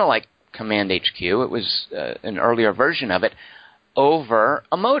kind of like Command HQ, it was an earlier version of it, over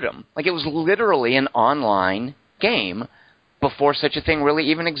a modem. Like it was literally an online game before such a thing really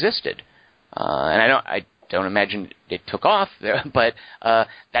even existed. And I don't imagine it took off, but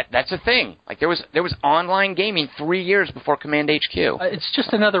that's a thing. Like there was online gaming 3 years before Command HQ. It's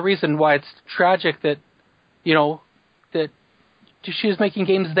just another reason why it's tragic that that she was making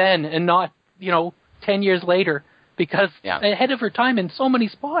games then and not 10 years later, because ahead of her time in so many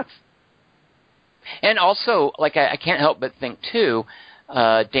spots. And also, like I can't help but think too.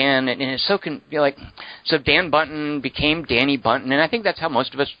 Dan, and it's so Dan Bunton became Danny Bunton, and I think that's how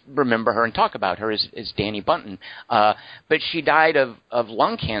most of us remember her and talk about her is Danny Bunton. But she died of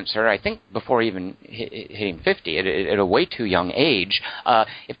lung cancer, I think, before even hitting 50, at a way too young age.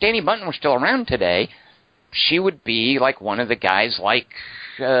 If Danny Bunton were still around today, she would be like one of the guys like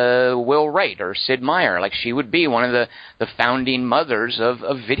Will Wright or Sid Meier. Like she would be one of the founding mothers of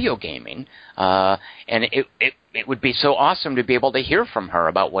video gaming. And it would be so awesome to be able to hear from her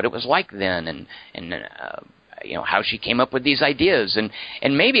about what it was like then, and how she came up with these ideas,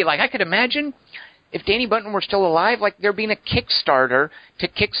 and maybe, like, I could imagine if Danny Bunten were still alive, like there being a Kickstarter to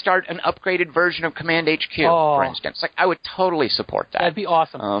kickstart an upgraded version of Command HQ, for instance. Like, I would totally support that. That'd be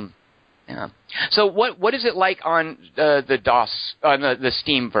awesome. Yeah. So what is it like on the DOS, on the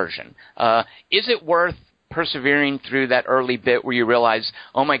Steam version? Is it worth persevering through that early bit where you realize,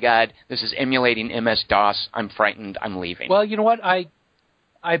 oh my God, this is emulating MS-DOS, I'm frightened, I'm leaving? Well, you know what? I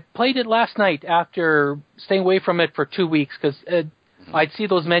played it last night after staying away from it for 2 weeks because I'd see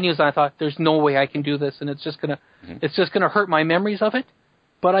those menus and I thought, there's no way I can do this, and it's just gonna hurt my memories of it.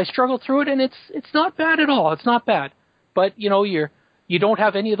 But I struggled through it, and it's not bad at all. It's not bad. But you don't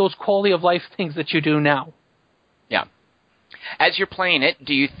have any of those quality of life things that you do now. Yeah. As you're playing it,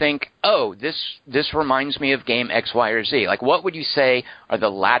 do you think, oh, this reminds me of game X, Y, or Z? Like, what would you say are the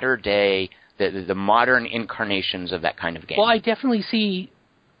latter day, the modern incarnations of that kind of game? Well, I definitely see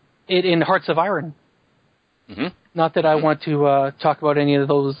it in Hearts of Iron. Mm-hmm. Not that I want to talk about any of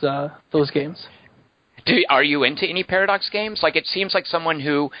those games. Are you into any Paradox games? Like, it seems like someone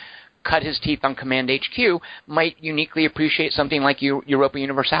who cut his teeth on Command HQ might uniquely appreciate something like Europa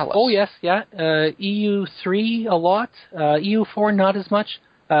Universalis. Oh, yes, yeah. EU3 a lot. EU4 not as much.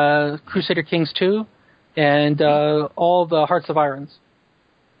 Crusader Kings 2. And all the Hearts of Irons.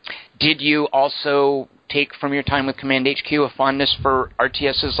 Did you also take from your time with Command HQ a fondness for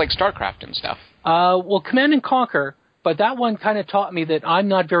RTSs like StarCraft and stuff? Well, Command and Conquer, but that one kind of taught me that I'm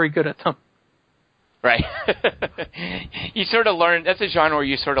not very good at them. Right. You sort of learn, that's a genre where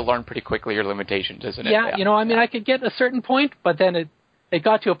you sort of learn pretty quickly your limitations, isn't it? Yeah, I could get a certain point, but then it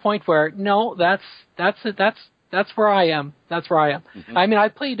got to a point where, no, that's where I am. That's where I am. Mm-hmm. I mean, I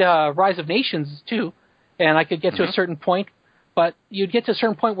played Rise of Nations, too, and I could get to a certain point, but you'd get to a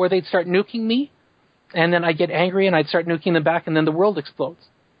certain point where they'd start nuking me, and then I'd get angry, and I'd start nuking them back, and then the world explodes.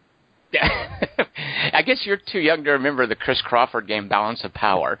 Yeah. I guess you're too young to remember the Chris Crawford game Balance of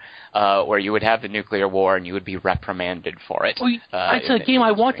Power, where you would have the nuclear war and you would be reprimanded for it. Well, that's a game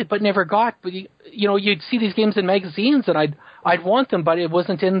I wanted but never got. But you'd see these games in magazines, and I'd want them, but it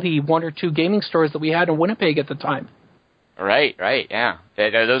wasn't in the one or two gaming stores that we had in Winnipeg at the time. Right, yeah.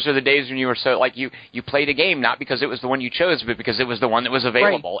 Those are the days when you were so, like, you played a game not because it was the one you chose, but because it was the one that was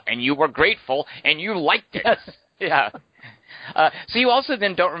available, right. And you were grateful, and you liked it. Yes. Yeah. So you also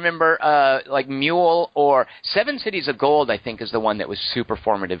then don't remember, like Mule or Seven Cities of Gold, I think, is the one that was super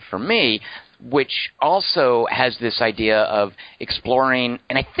formative for me, which also has this idea of exploring,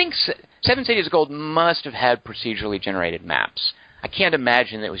 and I think Seven Cities of Gold must have had procedurally generated maps. I can't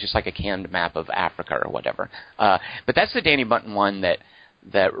imagine that it was just like a canned map of Africa or whatever. But that's the Danny Bunten one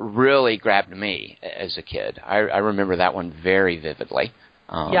that really grabbed me as a kid. I remember that one very vividly.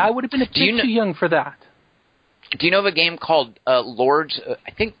 Yeah, I would have been a bit too young for that. Do you know of a game called Lords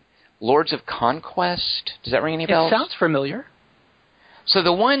of Conquest? Does that ring any bells? It sounds familiar. So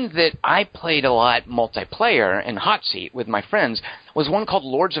the one that I played a lot multiplayer in Hot Seat with my friends was one called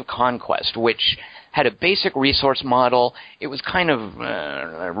Lords of Conquest, which had a basic resource model. It was kind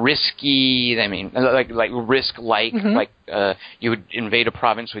of risky. I mean, like risk-like. Mm-hmm. Like you would invade a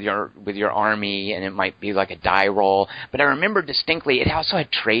province with your army, and it might be like a die roll. But I remember distinctly, it also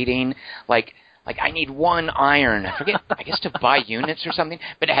had trading, like I need 1 iron. I forget, I guess to buy units or something.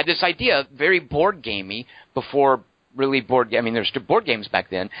 But it had this idea, very board gamey, before really there's board games back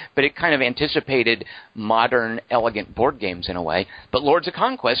then, but it kind of anticipated modern, elegant board games in a way. But Lords of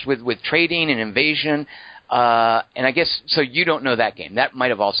Conquest with trading and invasion, and I guess, so you don't know that game. That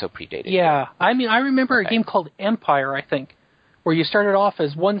might have also predated. Yeah. I mean, I remember a game called Empire, I think, where you started off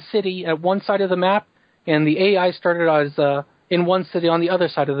as one city at one side of the map, and the AI started as in one city on the other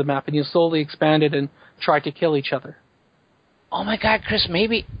side of the map, and you slowly expanded and tried to kill each other. Oh my God, Chris,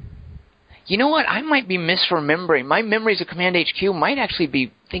 maybe... You know what? I might be misremembering. My memories of Command HQ might actually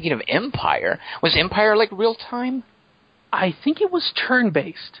be thinking of Empire. Was Empire like real-time? I think it was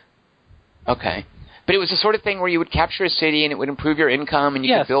turn-based. Okay. But it was the sort of thing where you would capture a city and it would improve your income and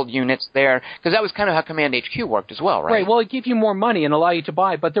you could build units there. Because that was kind of how Command HQ worked as well, right? Right. Well, it gave you more money and allow you to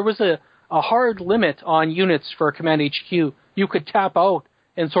buy, but there was a hard limit on units for Command HQ. You could tap out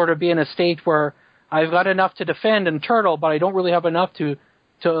and sort of be in a state where I've got enough to defend and turtle, but I don't really have enough to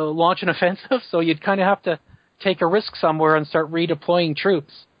launch an offensive, so you'd kind of have to take a risk somewhere and start redeploying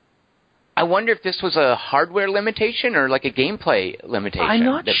troops. I wonder if this was a hardware limitation or like a gameplay limitation. I'm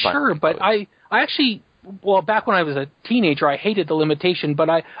not sure, but I actually, well, back when I was a teenager, I hated the limitation, but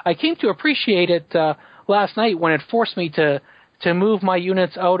I came to appreciate it last night when it forced me to move my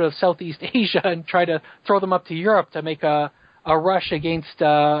units out of Southeast Asia and try to throw them up to Europe to make a rush against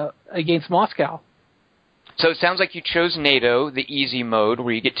Moscow. So it sounds like you chose NATO, the easy mode,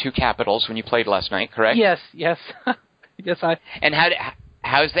 where you get 2 capitals when you played last night, correct? Yes. yes, And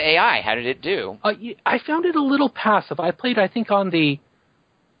how's the AI? How did it do? I found it a little passive. I played, I think, on the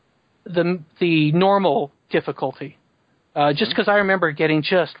normal difficulty. Just because I remember getting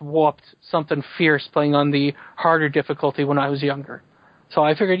just whooped something fierce playing on the harder difficulty when I was younger. So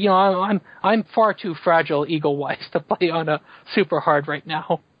I figured, I'm far too fragile ego-wise to play on a super hard right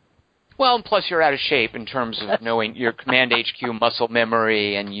now. Well, and plus you're out of shape in terms of knowing your Command HQ muscle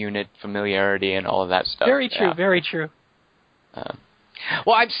memory and unit familiarity and all of that stuff. Very true, very true.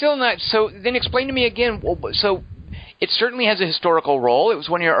 Well, I'm still not... So then explain to me again, so it certainly has a historical role. It was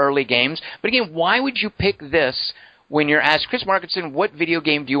one of your early games. But again, why would you pick this when you're asked, Chris Markinson, what video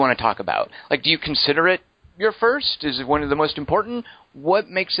game do you want to talk about? Like, do you consider it your first? Is it one of the most important? What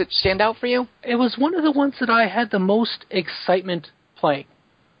makes it stand out for you? It was one of the ones that I had the most excitement playing.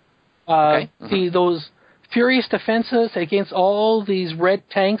 Okay. Those furious defenses against all these red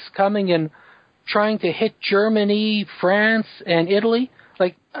tanks coming and trying to hit Germany, France, and Italy.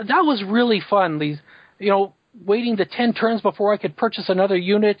 Like, that was really fun. These, waiting the 10 turns before I could purchase another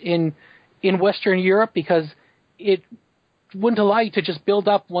unit in Western Europe because it wouldn't allow you to just build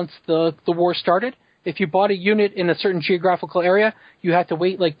up once the war started. If you bought a unit in a certain geographical area, you had to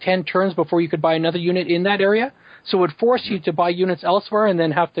wait like 10 turns before you could buy another unit in that area. So it would force you to buy units elsewhere and then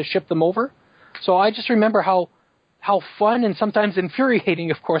have to ship them over. So I just remember how fun and sometimes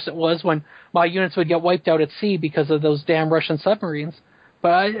infuriating, of course, it was when my units would get wiped out at sea because of those damn Russian submarines.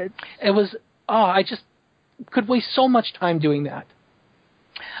 But I just could waste so much time doing that.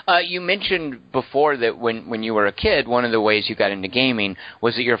 You mentioned before that when you were a kid, one of the ways you got into gaming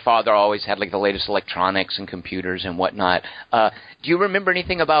was that your father always had like the latest electronics and computers and whatnot. Do you remember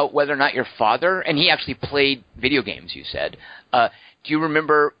anything about whether or not your father, and he actually played video games, you said, do you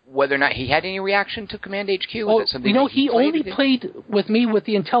remember whether or not he had any reaction to Command HQ? Was it something he only played with me with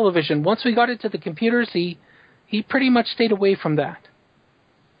the Intellivision. Once we got into the computers, he pretty much stayed away from that.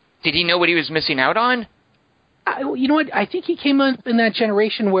 Did he know what he was missing out on? You know what? I think he came up in that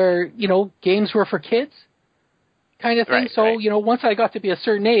generation where, games were for kids kind of thing. Right, so, right. Once I got to be a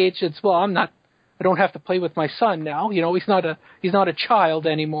certain age, I don't have to play with my son now. He's not a child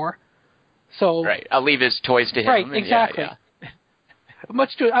anymore. So right. I'll leave his toys to him. Right, exactly. Yeah.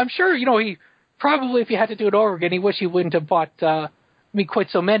 I'm sure, he probably, if he had to do it over again, he wished he wouldn't have bought me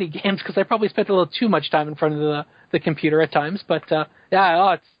quite so many games because I probably spent a little too much time in front of the computer at times. But,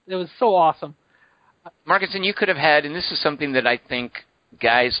 it was so awesome. Markinson, you could have had, and this is something that I think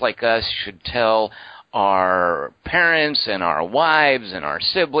guys like us should tell our parents and our wives and our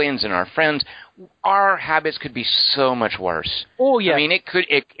siblings and our friends, our habits could be so much worse. Oh, yeah. I mean, it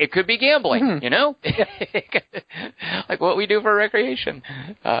could be gambling, like what we do for recreation.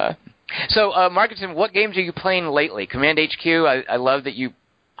 So, Markinson, what games are you playing lately? Command HQ, I love that you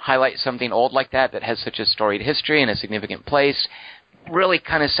highlight something old like that has such a storied history and a significant place. Really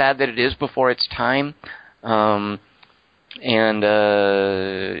kind of sad that it is before its time. So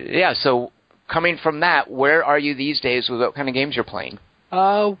coming from that, where are you these days with what kind of games you're playing?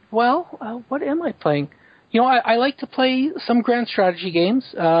 What am I playing? I like to play some grand strategy games,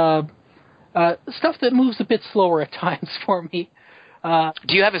 stuff that moves a bit slower at times for me.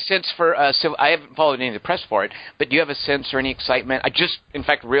 Do you have a sense for, I haven't followed any of the press for it, but do you have a sense or any excitement? I just, in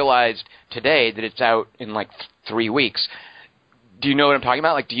fact, realized today that it's out in like 3 weeks. Do you know what I'm talking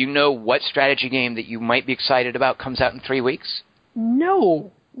about? Like, do you know what strategy game that you might be excited about comes out in 3 weeks?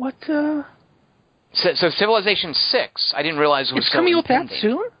 No. What, So Civilization 6, I didn't realize it was it's coming out that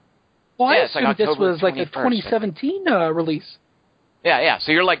soon? Well, yes, I assumed this was like a 21st, 2017 release. Yeah.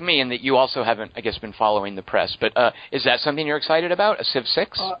 So you're like me in that you also haven't, I guess, been following the press. But is that something you're excited about, a Civ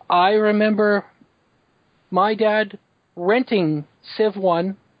 6? I remember my dad renting Civ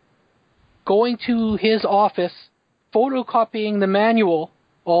 1, going to his office, photocopying the manual,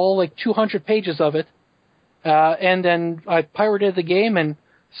 all like 200 pages of it, and then I pirated the game and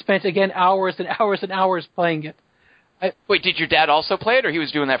spent, again, hours and hours and hours playing it. Wait, did your dad also play it, or he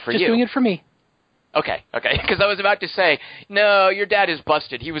was doing that for you? Just doing it for me. Okay, because I was about to say, no, your dad is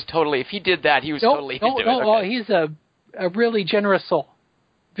busted. He was totally, if he did that, he was totally into it. No, okay. He's a really generous soul.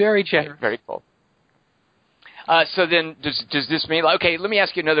 Very generous. Very cool. So then, does this mean... Okay, let me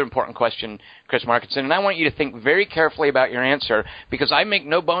ask you another important question, Chris Markinson, and I want you to think very carefully about your answer, because I make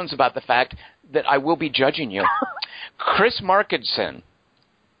no bones about the fact that I will be judging you. Chris Markinson,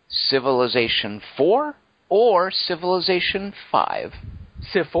 Civilization 4 or Civilization 5?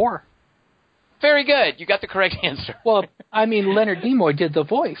 Civ 4. Very good. You got the correct answer. Well, I mean, Leonard Nimoy did the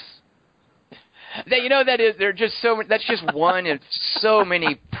voice. That's just one in so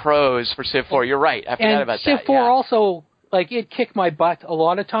many pros for Civ 4. You're right. I forgot about Civ that. 4 yeah. also, like, it kicked my butt a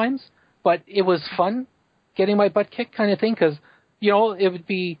lot of times, but it was fun getting my butt kicked kind of thing because, you know, it would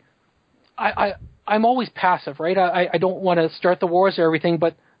be... I'm always passive, right? I don't want to start the wars or everything,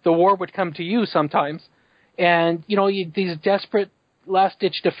 but the war would come to you sometimes. And, you know, these desperate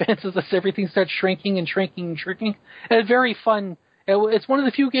last-ditch defenses as everything starts shrinking and shrinking and shrinking. And it's very fun. It's one of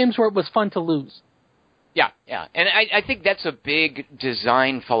the few games where it was fun to lose. Yeah. And I think that's a big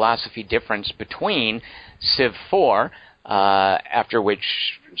design philosophy difference between Civ 4, after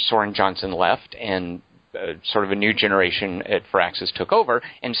which Soren Johnson left, and sort of a new generation at Firaxis took over,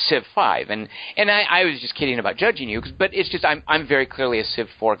 and Civ 5. And I was just kidding about judging you, but it's just I'm very clearly a Civ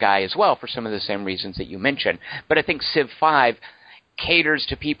 4 guy as well for some of the same reasons that you mentioned. But I think Civ 5 caters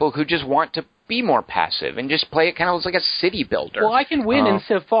to people who just want to be more passive and just play it kind of like a city builder. Well, I can win in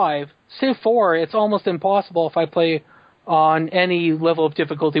Civ 5. Civ 4, it's almost impossible if I play on any level of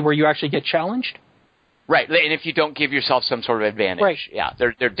difficulty where you actually get challenged. Right, and if you don't give yourself some sort of advantage. Right. Yeah,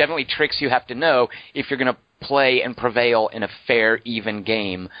 there are definitely tricks you have to know if you're going to play and prevail in a fair, even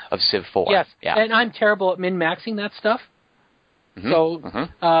game of Civ 4. Yes, yeah. And I'm terrible at min-maxing that stuff. Mm-hmm.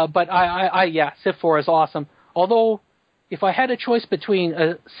 So, but Civ 4 is awesome. Although, if I had a choice between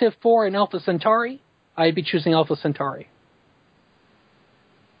Civ 4 and Alpha Centauri, I'd be choosing Alpha Centauri.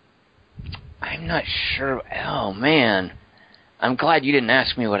 I'm not sure. Oh, man. I'm glad you didn't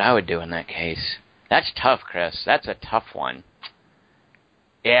ask me what I would do in that case. That's tough, Chris. That's a tough one.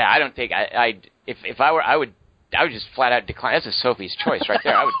 Yeah, I don't think if I were, I would just flat out decline. That's a Sophie's choice right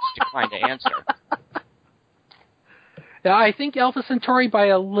there. I would just decline to answer. Yeah, I think Alpha Centauri by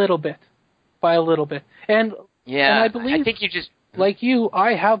a little bit. And I believe, I think you just like you,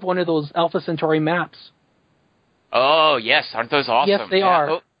 I have one of those Alpha Centauri maps. Oh yes, aren't those awesome? Yes, they are.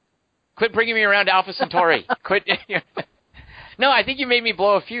 Oh, quit bringing me around Alpha Centauri. Quit. No, I think you made me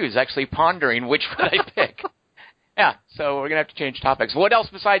blow a fuse, actually pondering which would I pick. Yeah, so we're going to have to change topics. What else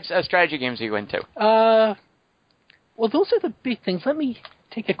besides strategy games are you into? Well, those are the big things. Let me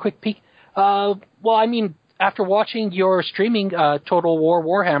take a quick peek. Well, I mean, after watching your streaming Total War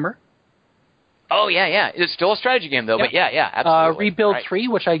Warhammer. Oh, yeah. It's still a strategy game, though, but yeah, absolutely. Rebuild right. 3,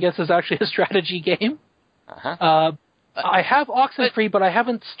 which I guess is actually a strategy game. Uh-huh. I have Oxenfree, but I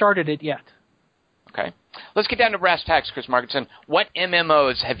haven't started it yet. Okay. Let's get down to brass tacks, Chris Markinson. What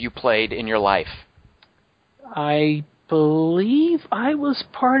MMOs have you played in your life? I believe I was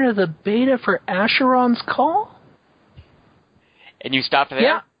part of the beta for Asheron's Call. And you stopped there?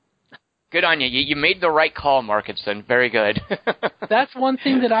 Yeah. Good on you. You made the right call, Markinson. Very good. That's one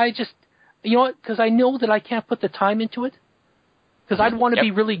thing that I just... You know what? Because I know that I can't put the time into it. Because I'd want to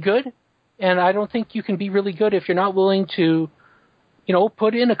be really good. And I don't think you can be really good if you're not willing to... You know,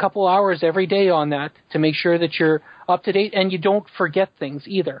 put in a couple hours every day on that to make sure that you're up to date and you don't forget things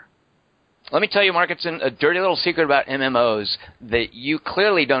either. Let me tell you, Markinson, a dirty little secret about MMOs that you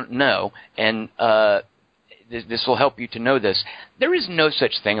clearly don't know, and this will help you to know this. There is no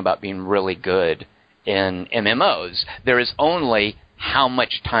such thing about being really good in MMOs. There is only how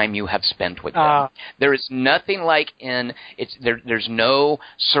much time you have spent with them. There is nothing like there's no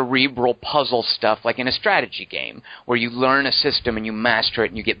cerebral puzzle stuff like in a strategy game where you learn a system and you master it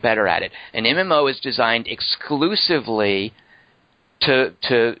and you get better at it. An MMO is designed exclusively to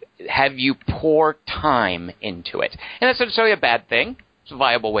have you pour time into it. And that's not necessarily a bad thing. It's a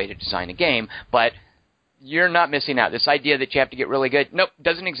viable way to design a game, but you're not missing out. This idea that you have to get really good, nope,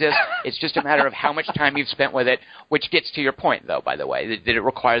 doesn't exist. It's just a matter of how much time you've spent with it, which gets to your point, though, by the way, that it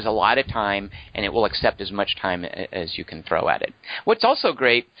requires a lot of time, and it will accept as much time as you can throw at it. What's also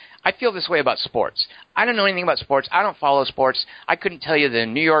great, I feel this way about sports. I don't know anything about sports. I don't follow sports. I couldn't tell you the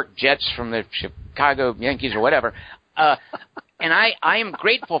New York Jets from the Chicago Yankees or whatever. And I am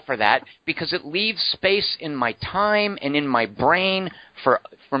grateful for that because it leaves space in my time and in my brain for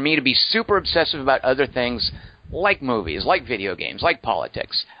me to be super obsessive about other things like movies, like video games, like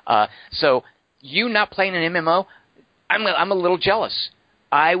politics. So you not playing an MMO, I'm a little jealous.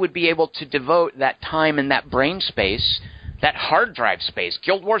 I would be able to devote that time and that brain space, that hard drive space.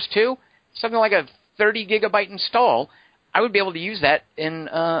 Guild Wars 2, something like a 30 gigabyte install, I would be able to use that in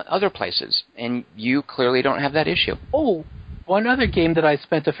other places. And you clearly don't have that issue. Oh, one other game that I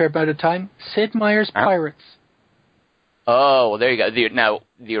spent a fair amount of time, Sid Meier's Pirates. Oh, well, there you go. Now,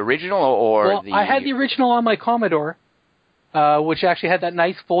 the original or the... I had the original on my Commodore, which actually had that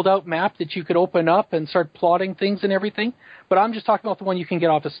nice fold-out map that you could open up and start plotting things and everything. But I'm just talking about the one you can get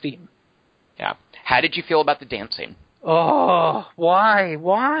off of Steam. Yeah. How did you feel about the dancing? Oh, why?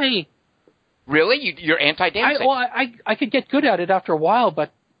 Why? Really? You're anti-dancing? I could get good at it after a while,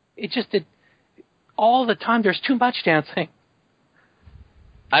 but it just did... All the time, there's too much dancing.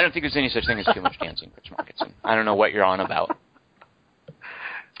 I don't think there's any such thing as too much dancing, Chris Markinson. I don't know what you're on about.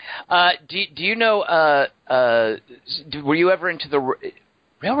 Do you know? Were you ever into the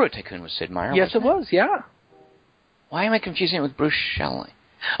Railroad Tycoon with Sid Meier? Yes, it was. Yeah. Why am I confusing it with Bruce Shelley?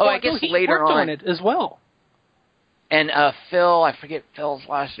 Oh, I guess he later worked on it as well. And Phil, I forget Phil's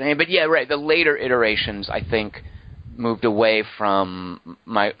last name, but yeah, right. The later iterations, I think, moved away from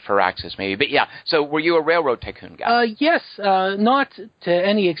Firaxis, maybe. But yeah, so were you a Railroad Tycoon guy? Yes, not to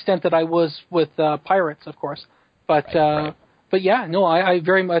any extent that I was with Pirates, of course, but right. But yeah, no, I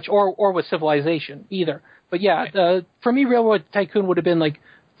very much, or with Civilization either. But yeah, for me, Railroad Tycoon would have been like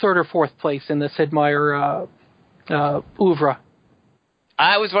third or fourth place in the Sid Meier oeuvre.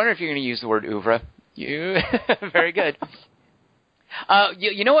 I was wondering if you're going to use the word oeuvre. You very good.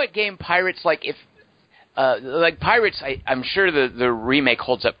 You know what game Pirates like? If like Pirates, I'm sure the remake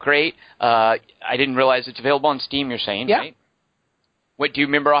holds up great. I didn't realize it's available on Steam. You're saying, yeah. Right? What do you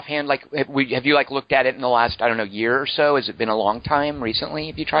remember offhand? Like, have you like looked at it in the last year or so? Has it been a long time recently?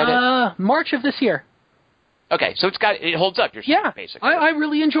 Have you tried it? March of this year. Okay, so it holds up. You're saying, basically. I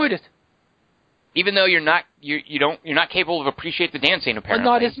really enjoyed it. Even though you're not capable of appreciate the dancing, apparently.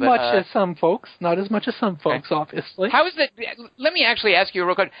 Not as much as some folks. Not as much as some folks, obviously. How is let me actually ask you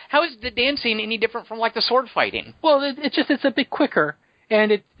real quick. How is the dancing any different from like the sword fighting? Well, it's a bit quicker,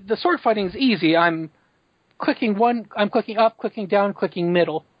 and the sword fighting is easy. I'm clicking up, clicking down, clicking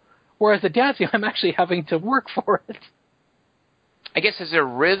middle. Whereas the dancing, I'm actually having to work for it. I guess is there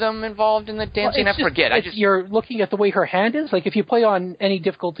rhythm involved in the dancing? I forget. You're looking at the way her hand is. Like if you play on any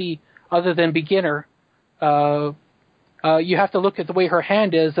difficulty other than beginner, you have to look at the way her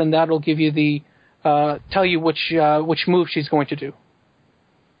hand is, and that'll give you tell you which move she's going to do.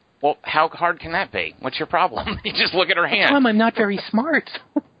 Well, how hard can that be? What's your problem? You just look at her hand. I'm not very smart.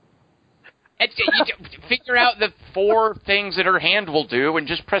 You figure out the 4 things that her hand will do and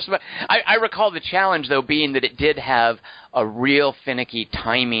just press the button. I recall the challenge, though, being that it did have a real finicky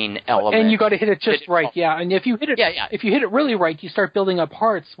timing element. And you got to hit it just right, yeah. And if you hit it, if you hit it really right, you start building up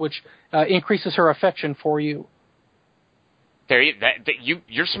hearts, which increases her affection for you.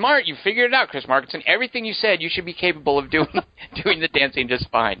 You're smart. You figured it out, Chris Markinson. Everything you said, you should be capable of doing the dancing just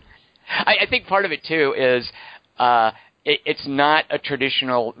fine. I think part of it too is. It's not a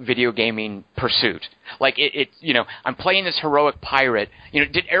traditional video gaming pursuit. Like I'm playing this heroic pirate.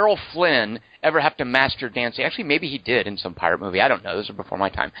 Did Errol Flynn ever have to master dancing? Actually, maybe he did in some pirate movie. I don't know. Those are before my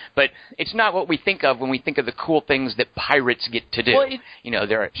time. But it's not what we think of when we think of the cool things that pirates get to do. Well,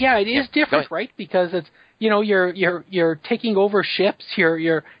 it is different, right? Because it's you're taking over ships.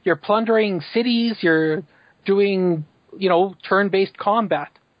 You're plundering cities. You're doing turn-based combat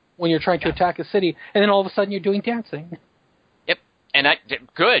when you're trying to attack a city, and then all of a sudden you're doing dancing. And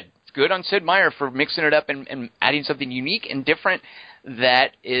good. It's good on Sid Meier for mixing it up and adding something unique and different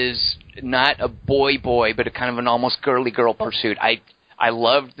that is not a boy, but a kind of an almost girly girl pursuit. I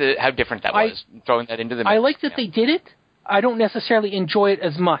loved how different that was, throwing that into the mix. I like that they did it. I don't necessarily enjoy it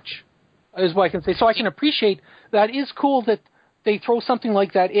as much, is what I can say. So I can appreciate that is cool that they throw something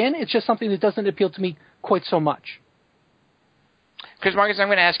like that in. It's just something that doesn't appeal to me quite so much. Chris Marcus, I'm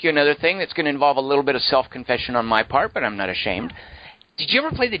going to ask you another thing that's going to involve a little bit of self-confession on my part, but I'm not ashamed. Did you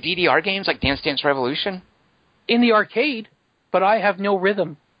ever play the DDR games like Dance Dance Revolution? In the arcade, but I have no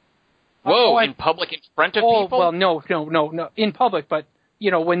rhythm. Whoa, in public in front of people? Well, no. In public, but,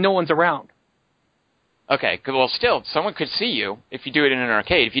 when no one's around. Okay, well, still, someone could see you if you do it in an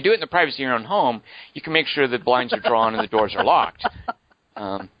arcade. If you do it in the privacy of your own home, you can make sure the blinds are drawn and the doors are locked.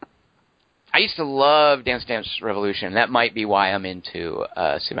 I used to love Dance Dance Revolution. That might be why I'm into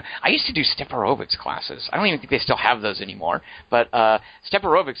cinema. I used to do step aerobics classes. I don't even think they still have those anymore. But step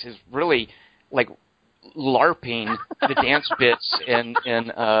aerobics is really like LARPing the dance bits in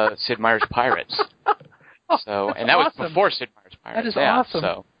Sid Meier's Pirates. So, and that was before Sid Meier's Pirates. That is awesome.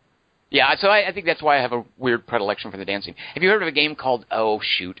 So I think that's why I have a weird predilection for the dancing. Have you heard of a game called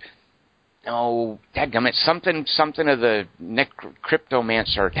dadgummit, something of the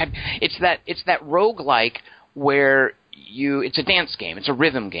Cryptomancer. It's that roguelike where it's a dance game. It's a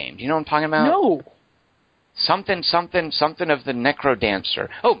rhythm game. Do you know what I'm talking about? No. Something of the Necrodancer.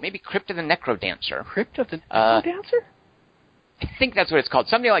 Oh, maybe Crypt of the Necrodancer. Crypt of the Necrodancer? I think that's what it's called.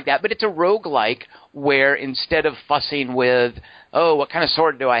 Something like that. But it's a roguelike where instead of fussing with, what kind of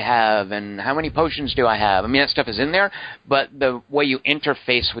sword do I have and how many potions do I have? I mean, that stuff is in there, but the way you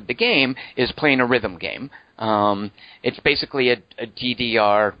interface with the game is playing a rhythm game. It's basically a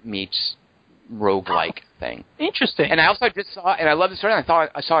DDR meets roguelike thing. Interesting. And I also just saw, and I love this story,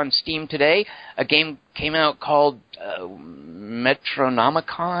 I saw on Steam today, a game came out called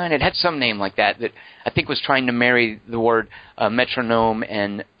Metronomicon. It had some name like that I think was trying to marry the word metronome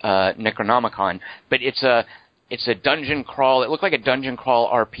and Necronomicon. But it's a dungeon crawl. It looked like a dungeon crawl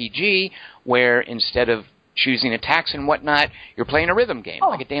RPG where instead of choosing attacks and whatnot, you're playing a rhythm game,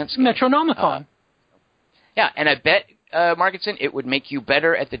 like a dance game. Metronomicon. Yeah, and I bet, Markinson, it would make you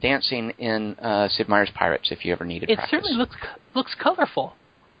better at the dancing in Sid Meier's Pirates if you ever needed practice. It certainly looks colorful.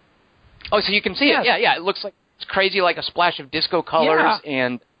 Oh, so you can see it. Yeah. It looks like it's crazy, like a splash of disco colors,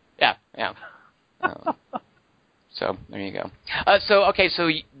 and yeah. So there you go. So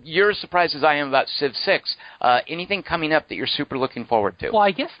you're as surprised as I am about Civ 6. Anything coming up that you're super looking forward to? Well,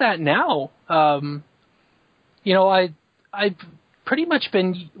 I guess that now, I've pretty much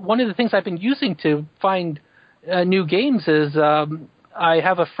been, one of the things I've been using to find new games is I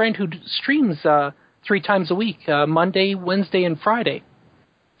have a friend who streams 3 times a week, Monday, Wednesday, and Friday.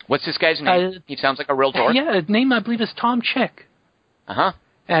 What's this guy's name? He sounds like a real dork. Yeah, his name I believe is Tom Chick. Uh-huh.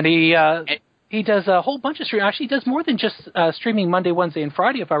 And he does a whole bunch of streaming. Actually, he does more than just streaming Monday, Wednesday, and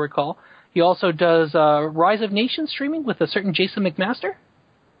Friday, if I recall. He also does Rise of Nations streaming with a certain Jason McMaster.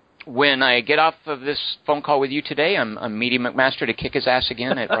 When I get off of this phone call with you today, I'm meeting McMaster to kick his ass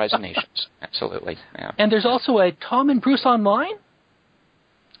again at Rise of Nations. Absolutely. Yeah. And there's also a Tom and Bruce Online?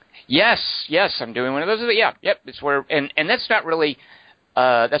 Yes, I'm doing one of those. Yeah, yep. It's where, and that's not really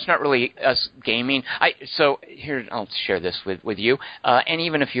us gaming. So here, I'll share this with you, and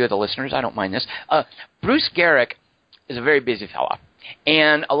even a few of the listeners. I don't mind this. Bruce Garrick is a very busy fella,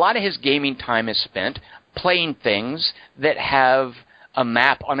 and a lot of his gaming time is spent playing things that have a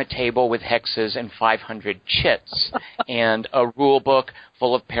map on a table with hexes and 500 chits, and a rule book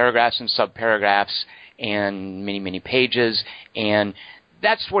full of paragraphs and subparagraphs and many, many pages, and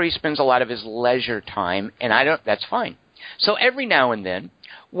that's where he spends a lot of his leisure time, and that's fine. So every now and then,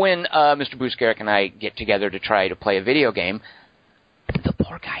 when Mr. Bruce Garrick and I get together to try to play a video game, the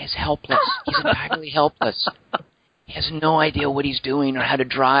poor guy is helpless. He's entirely helpless. He has no idea what he's doing or how to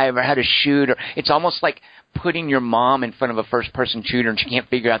drive or how to shoot. It's almost like putting your mom in front of a first-person shooter and she can't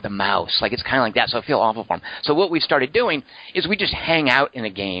figure out the mouse. Like, it's kind of like that, so I feel awful for him. So what we started doing is we just hang out in a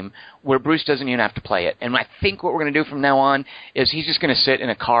game where Bruce doesn't even have to play it. And I think what we're going to do from now on is he's just going to sit in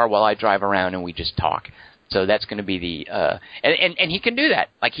a car while I drive around and we just talk. So that's going to be the and he can do that.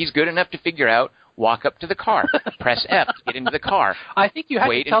 Like, he's good enough to figure out, walk up to the car, press F to get into the car. I think you have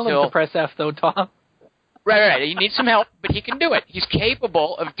to tell him to press F, though, Tom. Right. He needs some help, but he can do it. He's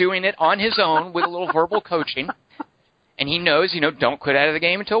capable of doing it on his own with a little verbal coaching. And he knows, don't quit out of the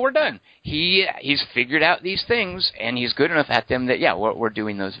game until we're done. He's figured out these things, and he's good enough at them that, we're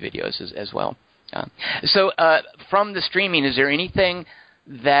doing those videos as well. So from the streaming, is there anything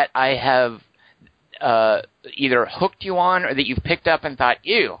that I have either hooked you on or that you've picked up and thought,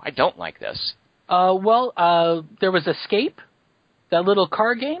 ew, I don't like this? Well, there was Escape, that little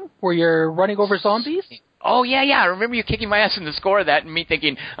car game where you're running over zombies. Oh, yeah. I remember you kicking my ass in the score of that and me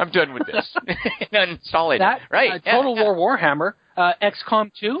thinking, I'm done with this. And uninstalling it. Right. Total War Warhammer. XCOM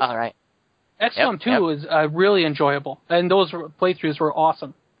 2. All right. XCOM 2 is really enjoyable. And those playthroughs were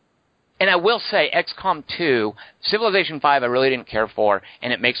awesome. And I will say, XCOM 2, Civilization 5 I really didn't care for,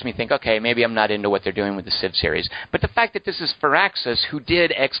 and it makes me think, okay, maybe I'm not into what they're doing with the Civ series. But the fact that this is Firaxis, who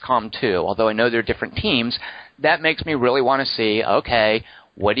did XCOM 2, although I know they're different teams, that makes me really want to see, okay,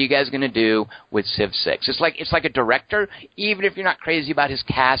 what are you guys going to do with Civ 6? It's like a director, even if you're not crazy about his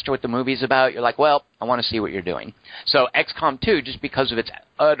cast or what the movie's about, you're like, well, I want to see what you're doing. So XCOM 2, just because of its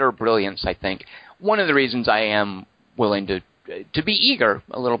utter brilliance, I think, one of the reasons I am willing to be eager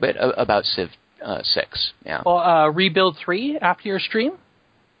a little bit about Civ 6. Yeah. Well, Rebuild 3 after your stream?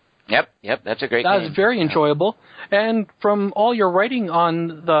 Yep, that's a great game. That was very enjoyable. And from all your writing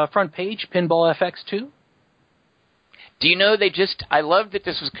on the front page, Pinball FX 2? Do you know I love that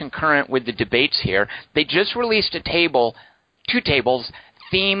this was concurrent with the debates here. They just released 2 tables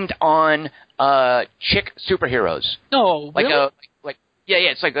themed on chick superheroes. No, really?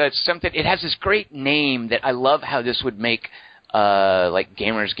 It's like something. It has this great name that I love how this would make like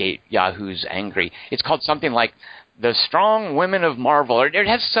Gamersgate Yahoos angry. It's called something like the Strong Women of Marvel, or it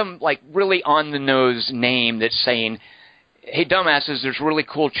has some like really on the nose name that's saying, hey, dumbasses, there's really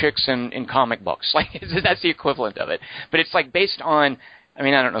cool chicks in comic books. Like, that's the equivalent of it. But it's like based on, I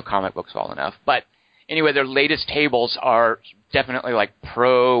don't know comic books well enough. But anyway, their latest tables are definitely like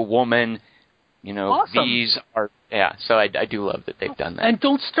pro-woman, awesome. These are, so I do love that they've done that. And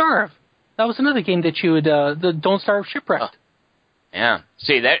Don't Starve. That was another game that you would, the Don't Starve Shipwrecked. Yeah.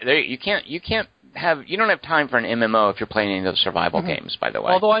 See, there you don't have time for an MMO if you're playing any of those survival games, by the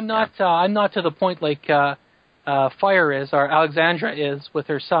way. Although I'm not to the point like Fire is, or Alexandra is, with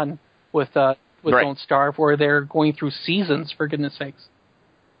her son, with with Don't Starve, where they're going through seasons, for goodness sakes.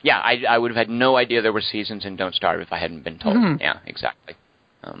 Yeah, I would have had no idea there were seasons in Don't Starve if I hadn't been told. Mm-hmm. Yeah, exactly.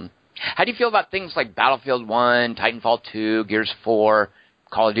 How do you feel about things like Battlefield 1, Titanfall 2, Gears 4,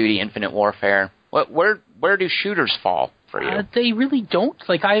 Call of Duty Infinite Warfare? Where do shooters fall for you? They really don't.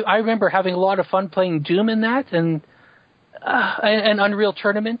 Like, I remember having a lot of fun playing Doom in that, and Unreal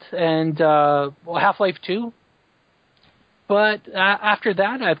Tournament, and Half-Life 2. But after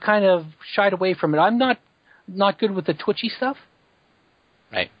that, I've kind of shied away from it. I'm not good with the twitchy stuff.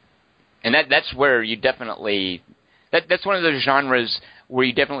 Right. And that's where you definitely... That's one of those genres where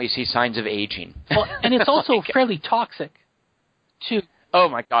you definitely see signs of aging. Well, and it's also fairly toxic, too. Oh,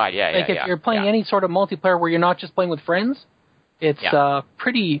 my God, yeah. Like, if you're playing any sort of multiplayer where you're not just playing with friends, it's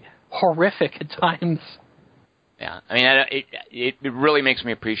pretty horrific at times. Yeah, I mean, it really makes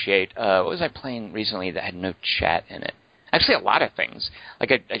me appreciate... what was I playing recently that had no chat in it? Actually, a lot of things.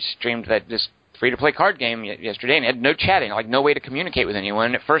 Like, I streamed this free-to-play card game yesterday, and it had no chatting, like no way to communicate with anyone.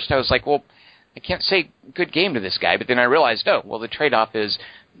 And at first, I was like, well, I can't say good game to this guy. But then I realized, oh, well, the trade-off is,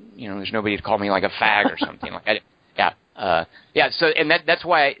 there's nobody to call me like a fag or something. So, and that's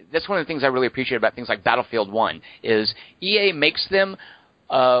why that's one of the things I really appreciate about things like Battlefield 1 is EA makes them,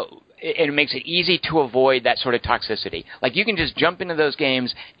 and it makes it easy to avoid that sort of toxicity. Like, you can just jump into those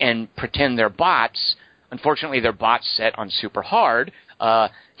games and pretend they're bots. Unfortunately, they're bots set on super hard,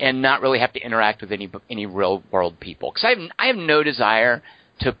 and not really have to interact with any real world people. Because I have no desire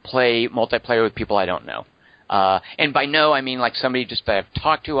to play multiplayer with people I don't know. And by know, I mean like somebody just that I've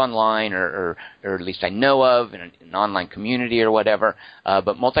talked to online, or at least I know of in an online community or whatever.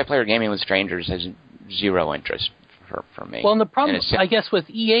 But multiplayer gaming with strangers has zero interest for me. Well, and the problem, I guess, with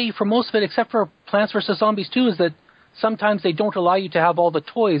EA for most of it, except for Plants vs. Zombies 2, is that sometimes they don't allow you to have all the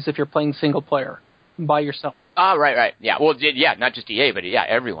toys if you're playing single player by yourself. Oh, right. Yeah. Well, yeah, not just EA, but yeah,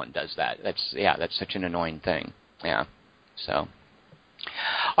 everyone does that. That's such an annoying thing. Yeah. So.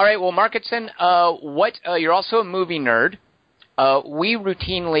 All right, well, Marketson, you're also a movie nerd. We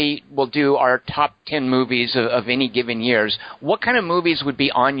routinely will do our top 10 movies of any given years. What kind of movies would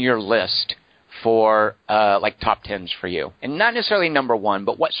be on your list for, like, top 10s for you? And not necessarily number one,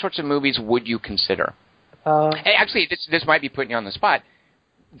 but what sorts of movies would you consider? Hey, actually, this might be putting you on the spot.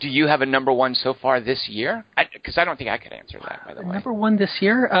 Do you have a number one so far this year? Because I don't think I could answer that, by the way. Number one this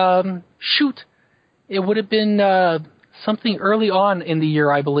year? It would have been... something early on in the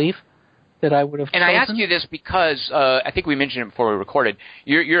year, I believe, that I would have chosen. And I asked you this because I think we mentioned it before we recorded.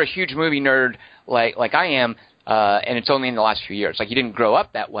 You're a huge movie nerd like I am, and it's only in the last few years. Like, you didn't grow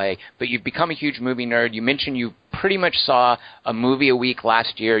up that way, but you've become a huge movie nerd. You mentioned you pretty much saw a movie a week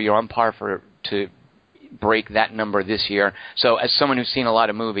last year. You're on par to break that number this year. So as someone who's seen a lot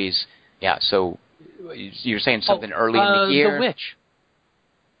of movies, so you're saying something early in the year? The Witch.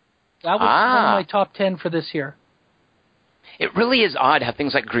 That was one of my top 10 for this year. It really is odd how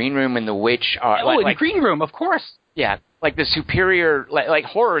things like Green Room and The Witch are... like Green Room, of course. Yeah, like the superior... Like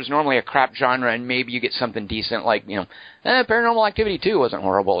horror is normally a crap genre, and maybe you get something decent like, Paranormal Activity 2 wasn't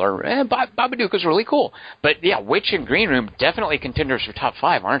horrible, or Babadook was really cool. But, yeah, Witch and Green Room, definitely contenders for top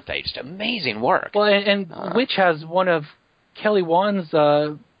 5, aren't they? Just amazing work. Well, and Witch has one of Kelly Wan's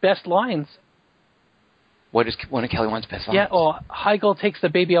best lines. What is one of Kelly Wan's best lines? Yeah, Heigl takes the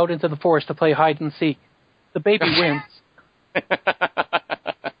baby out into the forest to play hide and seek. The baby wins.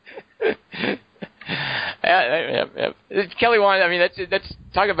 Yeah. Kelly Wand, I mean, that's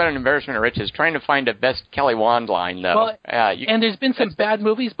talk about an embarrassment of riches. Trying to find a best Kelly Wand line, though. Well, and there's been some bad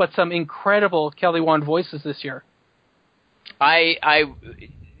movies, but some incredible Kelly Wand voices this year.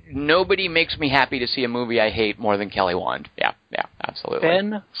 Nobody makes me happy to see a movie I hate more than Kelly Wand. Yeah, absolutely.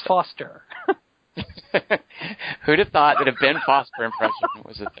 Ben Foster. Who'd have thought that a Ben Foster impression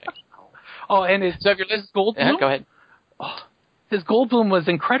was a thing? Oh, and his Goldblum? Go ahead. Oh, his Goldblum was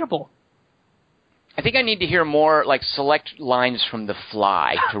incredible. I think I need to hear more, like, select lines from The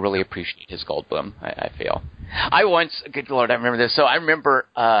Fly to really appreciate his Goldblum, I feel. Good Lord, I remember this. So I remember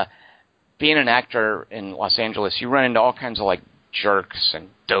being an actor in Los Angeles, you run into all kinds of, like, jerks and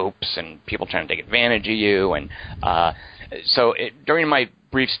dopes and people trying to take advantage of you. And during my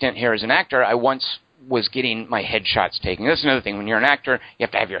brief stint here as an actor, I once was getting my headshots taken. That's another thing. When you're an actor, you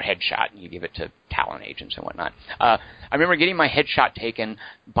have to have your headshot, and you give it to talent agents and whatnot. I remember getting my headshot taken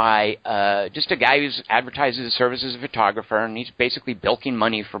by just a guy who's advertises his service as a photographer, and he's basically bilking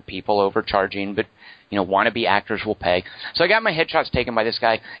money for people, overcharging, but, wannabe actors will pay. So I got my headshots taken by this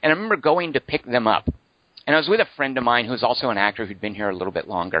guy, and I remember going to pick them up. And I was with a friend of mine who's also an actor who'd been here a little bit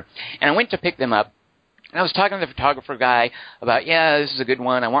longer. And I went to pick them up. And I was talking to the photographer guy about, this is a good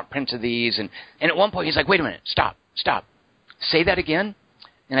one. I want prints of these. And at one point, he's like, wait a minute. Stop. Say that again.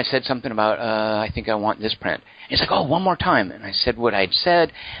 And I said something about, I think I want this print. And he's like, oh, one more time. And I said what I'd said.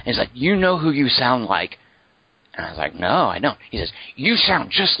 And he's like, you know who you sound like. And I was like, no, I don't. He says, you sound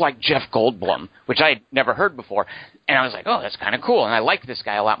just like Jeff Goldblum, which I had never heard before. And I was like, oh, that's kind of cool. And I liked this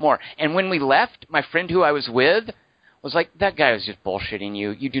guy a lot more. And when we left, my friend who I was with was like, that guy was just bullshitting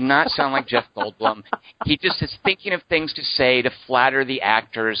you. You do not sound like Jeff Goldblum. He just is thinking of things to say to flatter the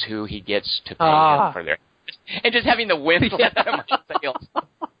actors who he gets to pay him for their... And just having the wind let out of my sails.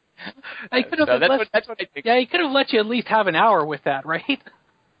 That's what I think. Yeah, he could have let you at least have an hour with that, right?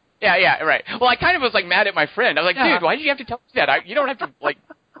 Yeah, right. Well, I kind of was, like, mad at my friend. I was like, dude, why did you have to tell me that? You don't have to, like,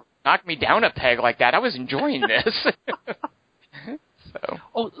 knock me down a peg like that. I was enjoying this.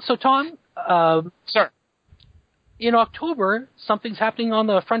 So Tom? Sir? In October, something's happening on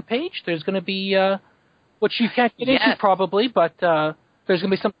the front page. There's going to be, which you can't get into probably, but there's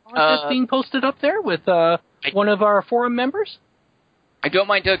going to be some content being posted up there with one of our forum members. I don't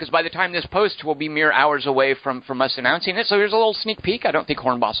mind doing it because by the time this posts, we'll be mere hours away from us announcing it. So here's a little sneak peek. I don't think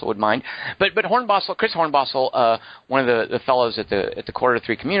Hornbossel would mind, but Chris Hornbossel, one of the fellows at the Quarter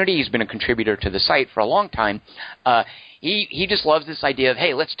 3 community, he's been a contributor to the site for a long time. He just loves this idea of,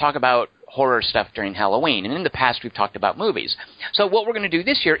 hey, let's talk about horror stuff during Halloween. And in the past, we've talked about movies. So what we're going to do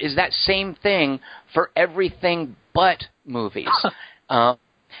this year is that same thing for everything but movies.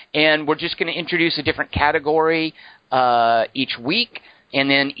 And we're just going to introduce a different category each week, and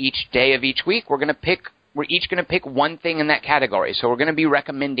then each day of each week, we're each going to pick one thing in that category. So we're going to be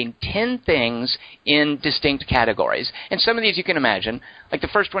recommending 10 things in distinct categories. And some of these you can imagine. Like the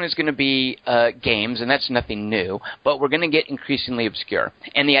first one is going to be games, and that's nothing new, but we're going to get increasingly obscure.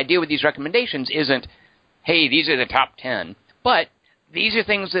 And the idea with these recommendations isn't, hey, these are the top 10, but these are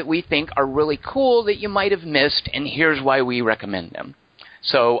things that we think are really cool that you might have missed, and here's why we recommend them.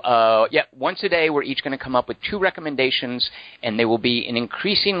 So, once a day we're each going to come up with 2 recommendations, and they will be in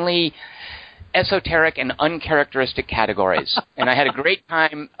increasingly esoteric and uncharacteristic categories. And I had a great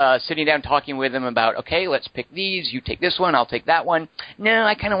time sitting down talking with them about, okay, let's pick these. You take this one, I'll take that one. No,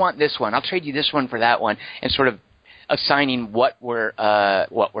 I kind of want this one. I'll trade you this one for that one, and sort of assigning what we're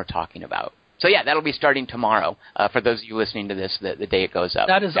talking about. So, yeah, that'll be starting tomorrow for those of you listening to this the day it goes up.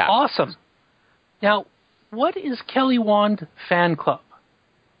 That is awesome. Now, what is Kelly Wand Fan Club?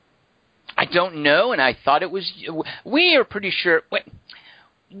 I don't know, and I thought it was... We are pretty sure...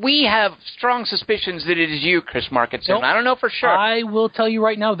 We have strong suspicions that it is you, Chris Markinson. Nope. I don't know for sure. I will tell you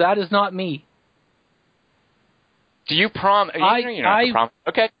right now, that is not me. Do you promise?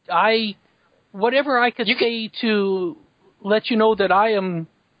 Okay. Whatever I could say to let you know that I am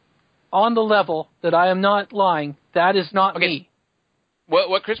on the level, that I am not lying, that is not me.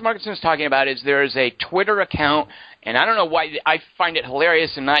 What Chris Markinson is talking about is there is a Twitter account, and I don't know why I find it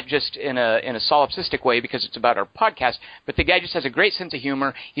hilarious, and not just in a solipsistic way because it's about our podcast, but the guy just has a great sense of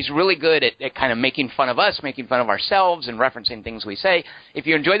humor. He's really good at kind of making fun of us, making fun of ourselves, and referencing things we say. If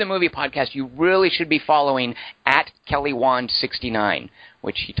you enjoy the movie podcast, you really should be following at KellyWand69,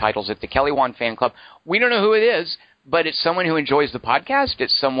 which he titles it the Kelly Wand Fan Club. We don't know who it is, but it's someone who enjoys the podcast.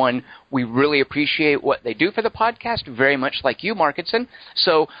 It's someone we really appreciate what they do for the podcast, very much like you, Markinson.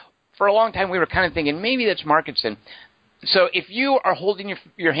 So for a long time, we were kind of thinking, maybe that's Markinson. So if you are holding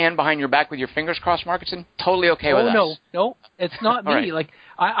your hand behind your back with your fingers crossed, Markinson, totally okay with us. No, it's not me. Right. Like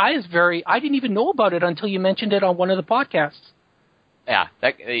I didn't even know about it until you mentioned it on one of the podcasts. Yeah,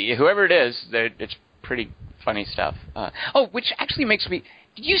 whoever it is, it's pretty funny stuff. Which actually makes me...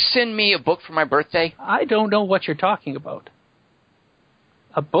 Did you send me a book for my birthday? I don't know what you're talking about.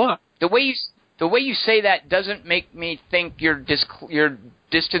 A book? The way you say that doesn't make me think you're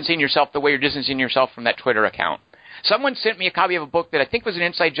distancing yourself the way you're distancing yourself from that Twitter account. Someone sent me a copy of a book that I think was an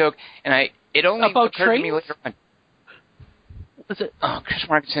inside joke, and it only occurred to me later on. Was it? Oh, Chris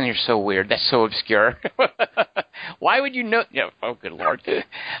Markinson, you're so weird. That's so obscure. Why would you know? Oh, good Lord.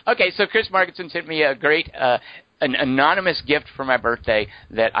 Okay, so Chris Markinson sent me a great... an anonymous gift for my birthday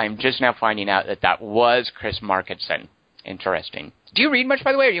that I'm just now finding out that was Chris Markinson. Interesting. Do you read much,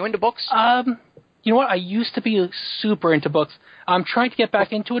 by the way? Are you into books? You know what? I used to be super into books. I'm trying to get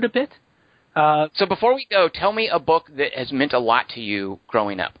back into it a bit. So before we go, tell me a book that has meant a lot to you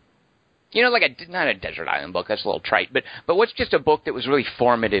growing up. You know, like not a Desert Island book. That's a little trite. But what's just a book that was really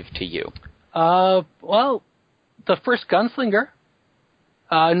formative to you? Well, the first Gunslinger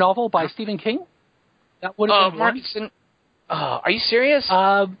novel by Stephen King. That would have been Markinson. Are you serious?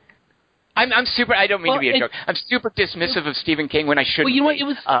 I'm super. I don't mean to be a joke. I'm super dismissive of Stephen King when I shouldn't. Well, you know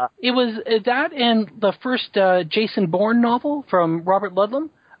what? It was that and the first Jason Bourne novel from Robert Ludlum.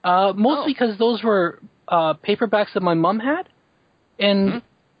 Mostly because those were paperbacks that my mom had, and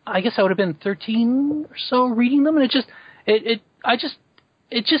I guess I would have been 13 or so reading them, and I just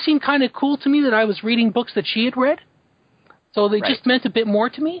it just seemed kind of cool to me that I was reading books that she had read. So they just meant a bit more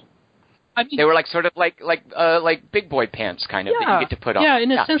to me. I mean, they were like sort of like big boy pants kind of that you get to put on. Yeah,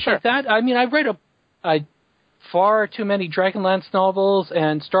 in a sense like that. I mean, I've read far too many Dragonlance novels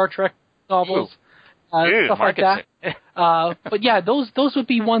and Star Trek novels, stuff like that. But yeah, those would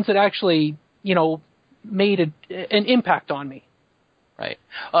be ones that actually, made an impact on me. Right.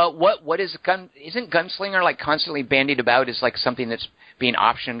 What is isn't Gunslinger like constantly bandied about as like something that's being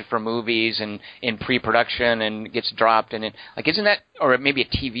optioned for movies and in pre-production and gets dropped and isn't that, or maybe a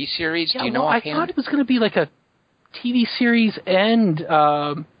TV series? Yeah, do you know? I thought it was going to be like a TV series and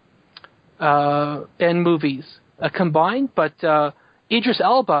movies combined, but Idris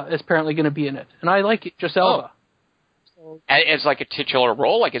Elba is apparently going to be in it, and I like Idris Elba. As like a titular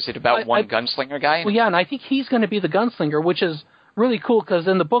role, like is it about one gunslinger guy? Well, yeah, and I think he's going to be the gunslinger, which is really cool because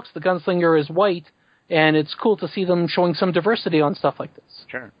in the books the gunslinger is white, and it's cool to see them showing some diversity on stuff like this.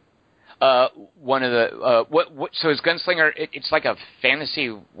 Sure. One of the so is Gunslinger? It's like a fantasy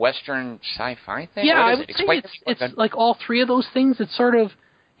western sci-fi thing. Yeah, I would say it's like all three of those things. It's sort of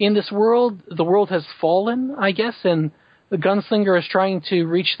in this world. The world has fallen, I guess, and the gunslinger is trying to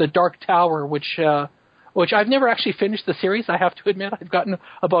reach the Dark Tower, which I've never actually finished the series. I have to admit, I've gotten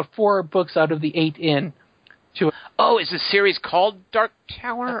about 4 books out of the 8 in. Oh, is the series called Dark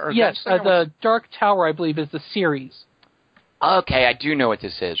Tower? Or yes, the Dark Tower, I believe, is the series. Okay, I do know what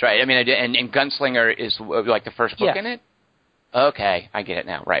this is, right? I mean, and Gunslinger is like the first book in it? Okay, I get it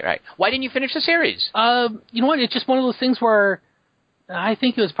now. Right. Why didn't you finish the series? You know what? It's just one of those things where I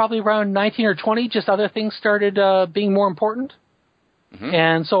think it was probably around 19 or 20, just other things started being more important. Mm-hmm.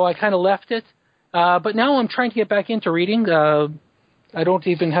 And so I kind of left it. But now I'm trying to get back into reading. I don't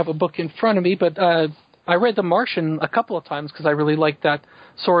even have a book in front of me, but I read The Martian a couple of times because I really like that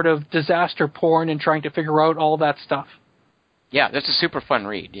sort of disaster porn and trying to figure out all that stuff. Yeah, that's a super fun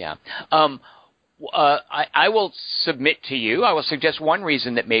read, yeah. I will submit to you, I will suggest one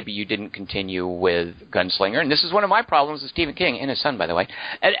reason that maybe you didn't continue with Gunslinger, and this is one of my problems with Stephen King, and his son, by the way.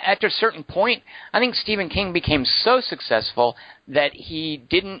 At a certain point, I think Stephen King became so successful that he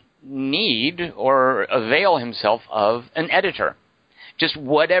didn't need or avail himself of an editor. Just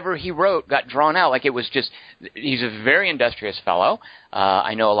whatever he wrote got drawn out. Like it was just, he's a very industrious fellow.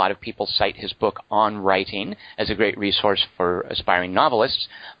 I know a lot of people cite his book On Writing as a great resource for aspiring novelists,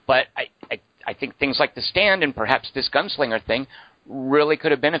 but I think things like The Stand and perhaps this Gunslinger thing really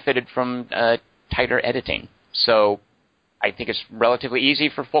could have benefited from tighter editing. So I think it's relatively easy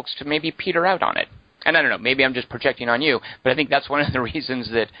for folks to maybe peter out on it. And I don't know, maybe I'm just projecting on you, but I think that's one of the reasons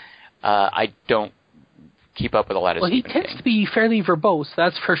that I don't keep up with a lot of Stephen King. Well, he tends to be fairly verbose,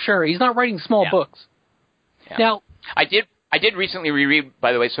 that's for sure. He's not writing small books. Yeah. Now, I did recently reread,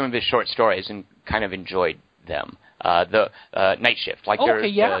 by the way, some of his short stories and kind of enjoyed them. The Night Shift, like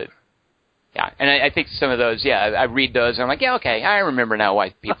yeah, and I think some of those, I read those and I'm like, I remember now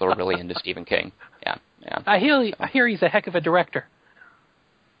why people are really into Stephen King. Yeah. I hear he's a heck of a director.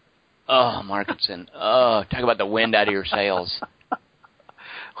 Oh, Markinson. Oh, talk about the wind out of your sails.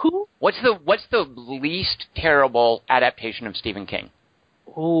 Who? What's the least terrible adaptation of Stephen King?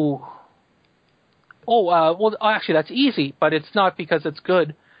 Well, actually, that's easy, but it's not because it's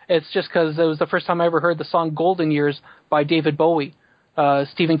good. It's just because it was the first time I ever heard the song Golden Years by David Bowie.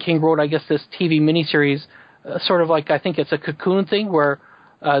 Stephen King wrote, I guess, this TV miniseries, sort of like, I think it's a Cocoon thing, where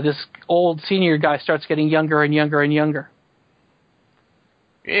this old senior guy starts getting younger and younger and younger.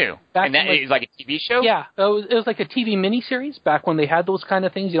 Ew. And that is like a TV show? Yeah, it was like a TV miniseries back when they had those kind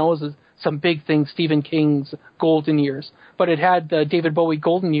of things. It was some big thing, Stephen King's Golden Years. But it had the David Bowie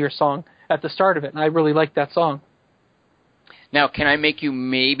Golden Years song at the start of it, and I really liked that song. Now, can I make you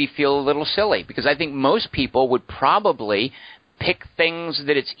maybe feel a little silly? Because I think most people would probably pick things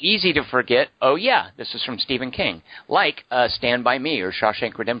that it's easy to forget. Oh, yeah, this is from Stephen King. Like Stand By Me or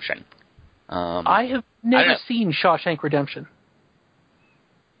Shawshank Redemption. I have never seen Shawshank Redemption.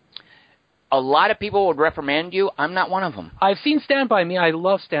 A lot of people would reprimand you. I'm not one of them. I've seen Stand By Me. I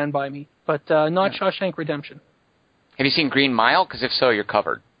love Stand By Me, but not Shawshank Redemption. Have you seen Green Mile? Because if so, you're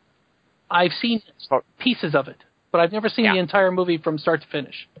covered. I've seen pieces of it, but I've never seen the entire movie from start to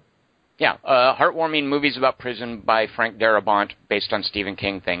finish. Yeah, heartwarming movies about prison by Frank Darabont based on Stephen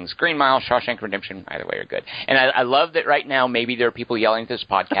King things. Green Mile, Shawshank Redemption, either way are good. And I love that right now maybe there are people yelling at this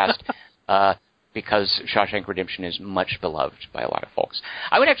podcast because Shawshank Redemption is much beloved by a lot of folks.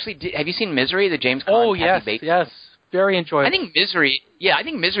 I would actually have you seen Misery, the James Caan, Kathy Bates? Yes, very enjoyable. I think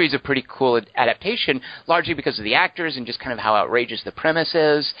Misery is a pretty cool adaptation, largely because of the actors and just kind of how outrageous the premise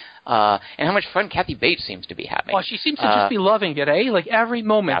is, and how much fun Kathy Bates seems to be having. Well, she seems to just be loving it, eh? Like every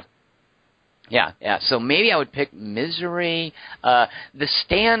moment. Yeah. So maybe I would pick Misery, The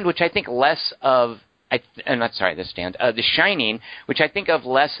Stand, which I think less of. The Stand. The Shining, which I think of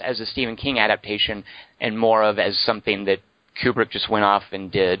less as a Stephen King adaptation and more of as something that Kubrick just went off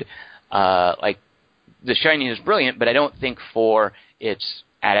and did. Like, The Shining is brilliant, but I don't think for its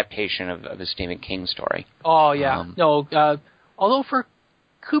adaptation of a Stephen King story. Oh, yeah. Although for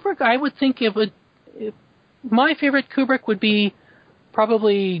Kubrick, I would think my favorite Kubrick would be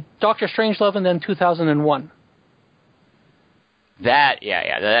probably Dr. Strangelove and then 2001.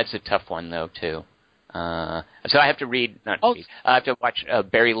 That's a tough one, though, too. So I have to I have to watch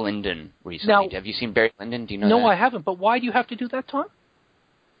Barry Lyndon recently. Have you seen Barry Lyndon? Do you know that? No, I haven't. But why do you have to do that, Tom?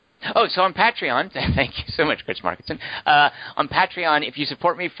 Oh, so on Patreon, thank you so much, Chris Markinson. On Patreon, if you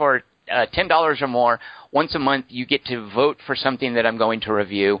support me for $10 or more, once a month you get to vote for something that I'm going to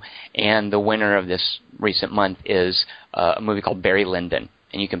review, and the winner of this recent month is a movie called Barry Lyndon.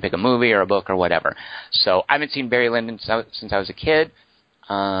 And you can pick a movie or a book or whatever. So I haven't seen Barry Lyndon since I was a kid.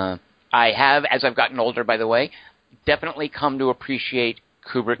 I have, as I've gotten older, by the way, definitely come to appreciate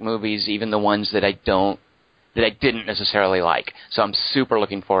Kubrick movies, even the ones that I didn't necessarily like. So I'm super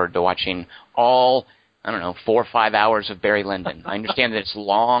looking forward to watching all, 4 or 5 hours of Barry Lyndon. I understand that it's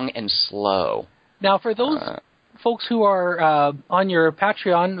long and slow. Now, for those folks who are on your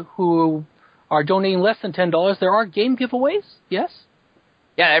Patreon who are donating less than $10, there are game giveaways, yes?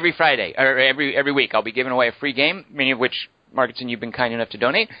 Yeah, every Friday, or every week, I'll be giving away a free game, many of which, Markinson, you've been kind enough to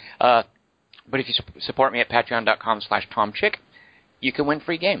donate. But if you support me at patreon.com/TomChick, you can win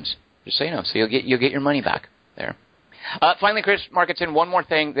free games, just so you know. So you'll get your money back there. Finally, Chris Markinson, one more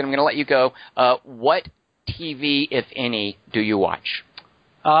thing, then I'm going to let you go. What TV, if any, do you watch?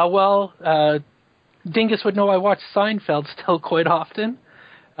 Dingus would know I watch Seinfeld still quite often.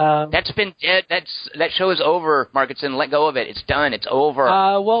 That's been dead. That show is over, Markinson. Let go of it. It's done. It's over.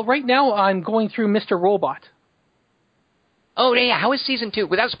 Right now I'm going through Mr. Robot. Oh, yeah. How is season 2?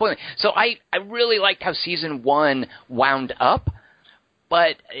 Without spoiling. So I really liked how season 1 wound up,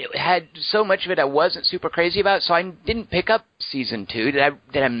 but it had so much of it I wasn't super crazy about, so I didn't pick up season 2. Did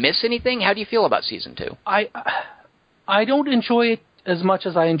I miss anything? How do you feel about season 2? I don't enjoy it as much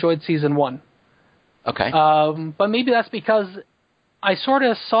as I enjoyed season 1. Okay. But maybe that's because I sort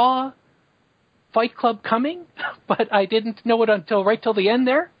of saw Fight Club coming, but I didn't know it until right till the end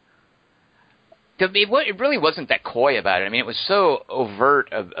there. It really wasn't that coy about it. I mean, it was so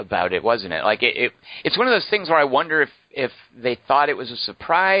overt about it, wasn't it? Like it's one of those things where I wonder if they thought it was a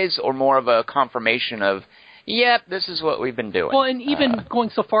surprise or more of a confirmation of, yep, this is what we've been doing. Well, and even going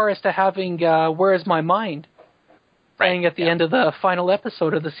so far as to having Where Is My Mind playing at the end of the final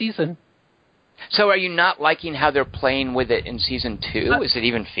episode of the season. So are you not liking how they're playing with it in season 2? Is it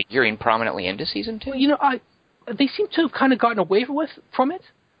even figuring prominently into season 2? They seem to have kind of gotten away from it.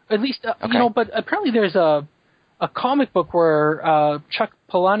 At least, but apparently there's a comic book where Chuck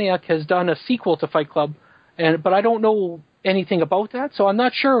Palahniuk has done a sequel to Fight Club, but I don't know anything about that, so I'm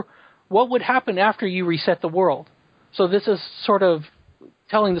not sure what would happen after you reset the world. So this is sort of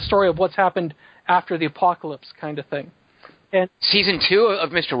telling the story of what's happened after the apocalypse kind of thing. And season 2 of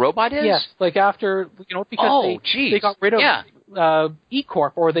Mr. Robot is? Yes, like after, because they got rid of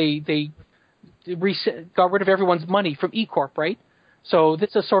E-Corp, or they got rid of everyone's money from E-Corp, right? So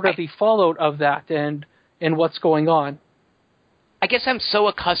this is sort of the fallout of that and what's going on. I guess I'm so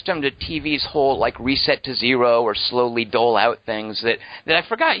accustomed to TV's whole, reset to zero or slowly dole out things that I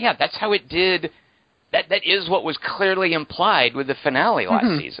forgot, that's how it did. That is what was clearly implied with the finale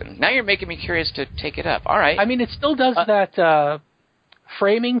last season. Now you're making me curious to take it up. All right. I mean, it still does that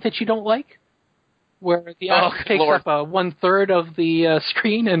framing that you don't like, where the actor takes up 1/3 of the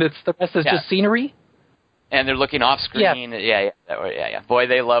screen and the rest is just scenery. And they're looking off screen. Yeah. Boy,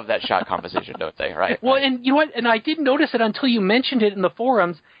 they love that shot composition, don't they? Right. Well, right. And you know what? And I didn't notice it until you mentioned it in the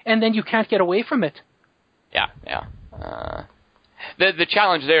forums, and then you can't get away from it. Yeah. The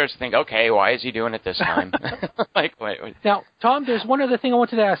challenge there is to think, okay, why is he doing it this time? Wait. Now, Tom, there's one other thing I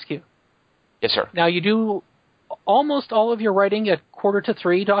wanted to ask you. Yes, sir. Now, you do almost all of your writing at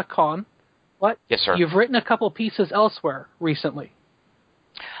quarterto3.com, but yes, sir. You've written a couple pieces elsewhere recently.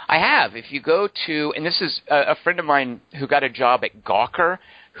 I have. If you go to, and this is a friend of mine who got a job at Gawker,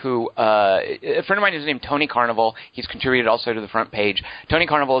 a friend of mine is named Tony Carnival. He's contributed also to the front page. Tony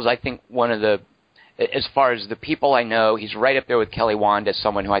Carnival is, I think, one of the, as far as the people I know, he's right up there with Kelly Wand as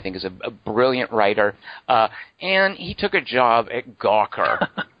someone who I think is a brilliant writer. And he took a job at Gawker.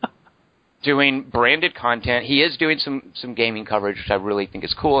 Doing branded content. He is doing some gaming coverage, which I really think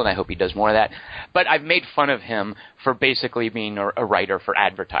is cool, and I hope he does more of that. But I've made fun of him for basically being a writer for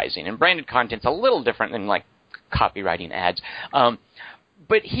advertising. And branded content's a little different than, copywriting ads.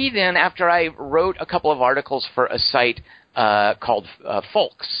 but he then, after I wrote a couple of articles for a site called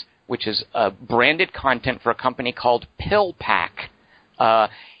Folks, which is branded content for a company called PillPack,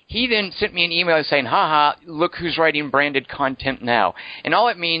 he then sent me an email saying, haha, look who's writing branded content now. And all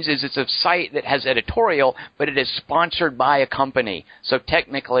it means is it's a site that has editorial, but it is sponsored by a company. So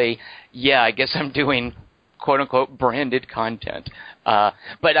technically, yeah, I guess I'm doing quote-unquote branded content.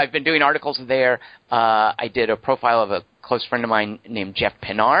 But I've been doing articles there. I did a profile of a close friend of mine named Jeff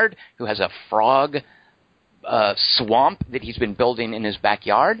Pennard, who has a frog swamp that he's been building in his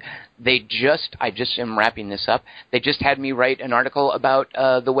backyard. I just am wrapping this up. They just had me write an article about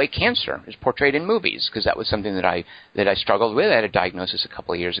the way cancer is portrayed in movies, because that was something that I struggled with. I had a diagnosis a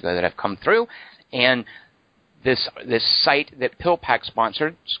couple of years ago that I've come through, and this site that PillPack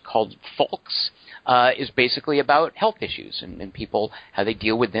sponsored, called Folks, is basically about health issues and people, how they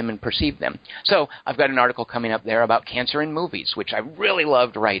deal with them and perceive them. So I've got an article coming up there about cancer in movies, which I really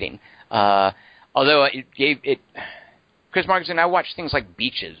loved writing. Although Chris Markinson, I watched things like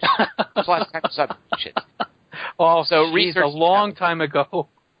Beaches. When was the last time I saw Beaches? Oh, so research a long time ago.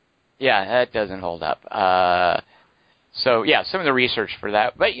 Yeah, that doesn't hold up. So yeah, some of the research for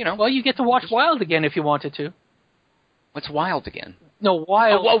that, but Well, you get to watch Wild again if you wanted to. What's Wild again? No,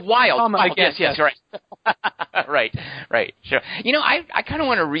 Wild. Oh, Wild. I guess, yes, right. right, sure. I kind of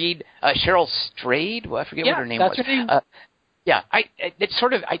want to read Cheryl Strayed. Well, I forget what her name was. That's her name. Yeah, I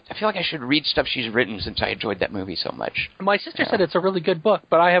feel like I should read stuff she's written since I enjoyed that movie so much. My sister said it's a really good book,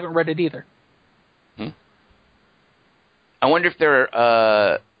 but I haven't read it either. I wonder if there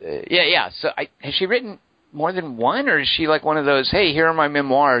So has she written more than one, or is she like one of those, hey, here are my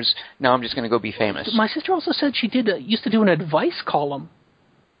memoirs, now I'm just going to go be famous? My sister also said she used to do an advice column.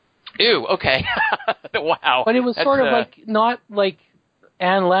 Ew, okay. Wow. But it was sort of like, not like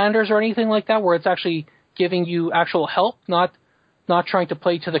Ann Landers or anything like that, where it's actually giving you actual help, not trying to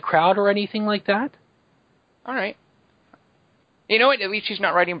play to the crowd or anything like that. All right. You know what? At least she's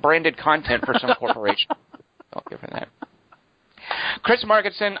not writing branded content for some corporation. I'll give her that. Chris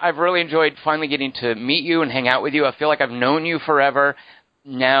Markinson, I've really enjoyed finally getting to meet you and hang out with you. I feel like I've known you forever.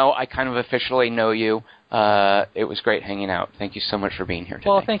 Now I kind of officially know you. It was great hanging out. Thank you so much for being here today.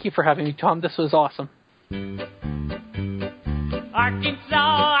 Well, thank you for having me, Tom. This was awesome. Arkansas,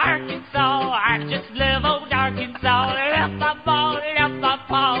 I just love old Arkansas.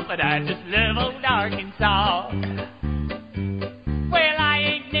 But I just love old Arkansas. Well, I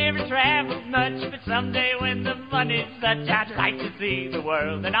ain't never traveled much, but someday when the money's such, I'd like to see the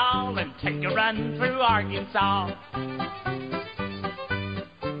world and all and take a run through Arkansas.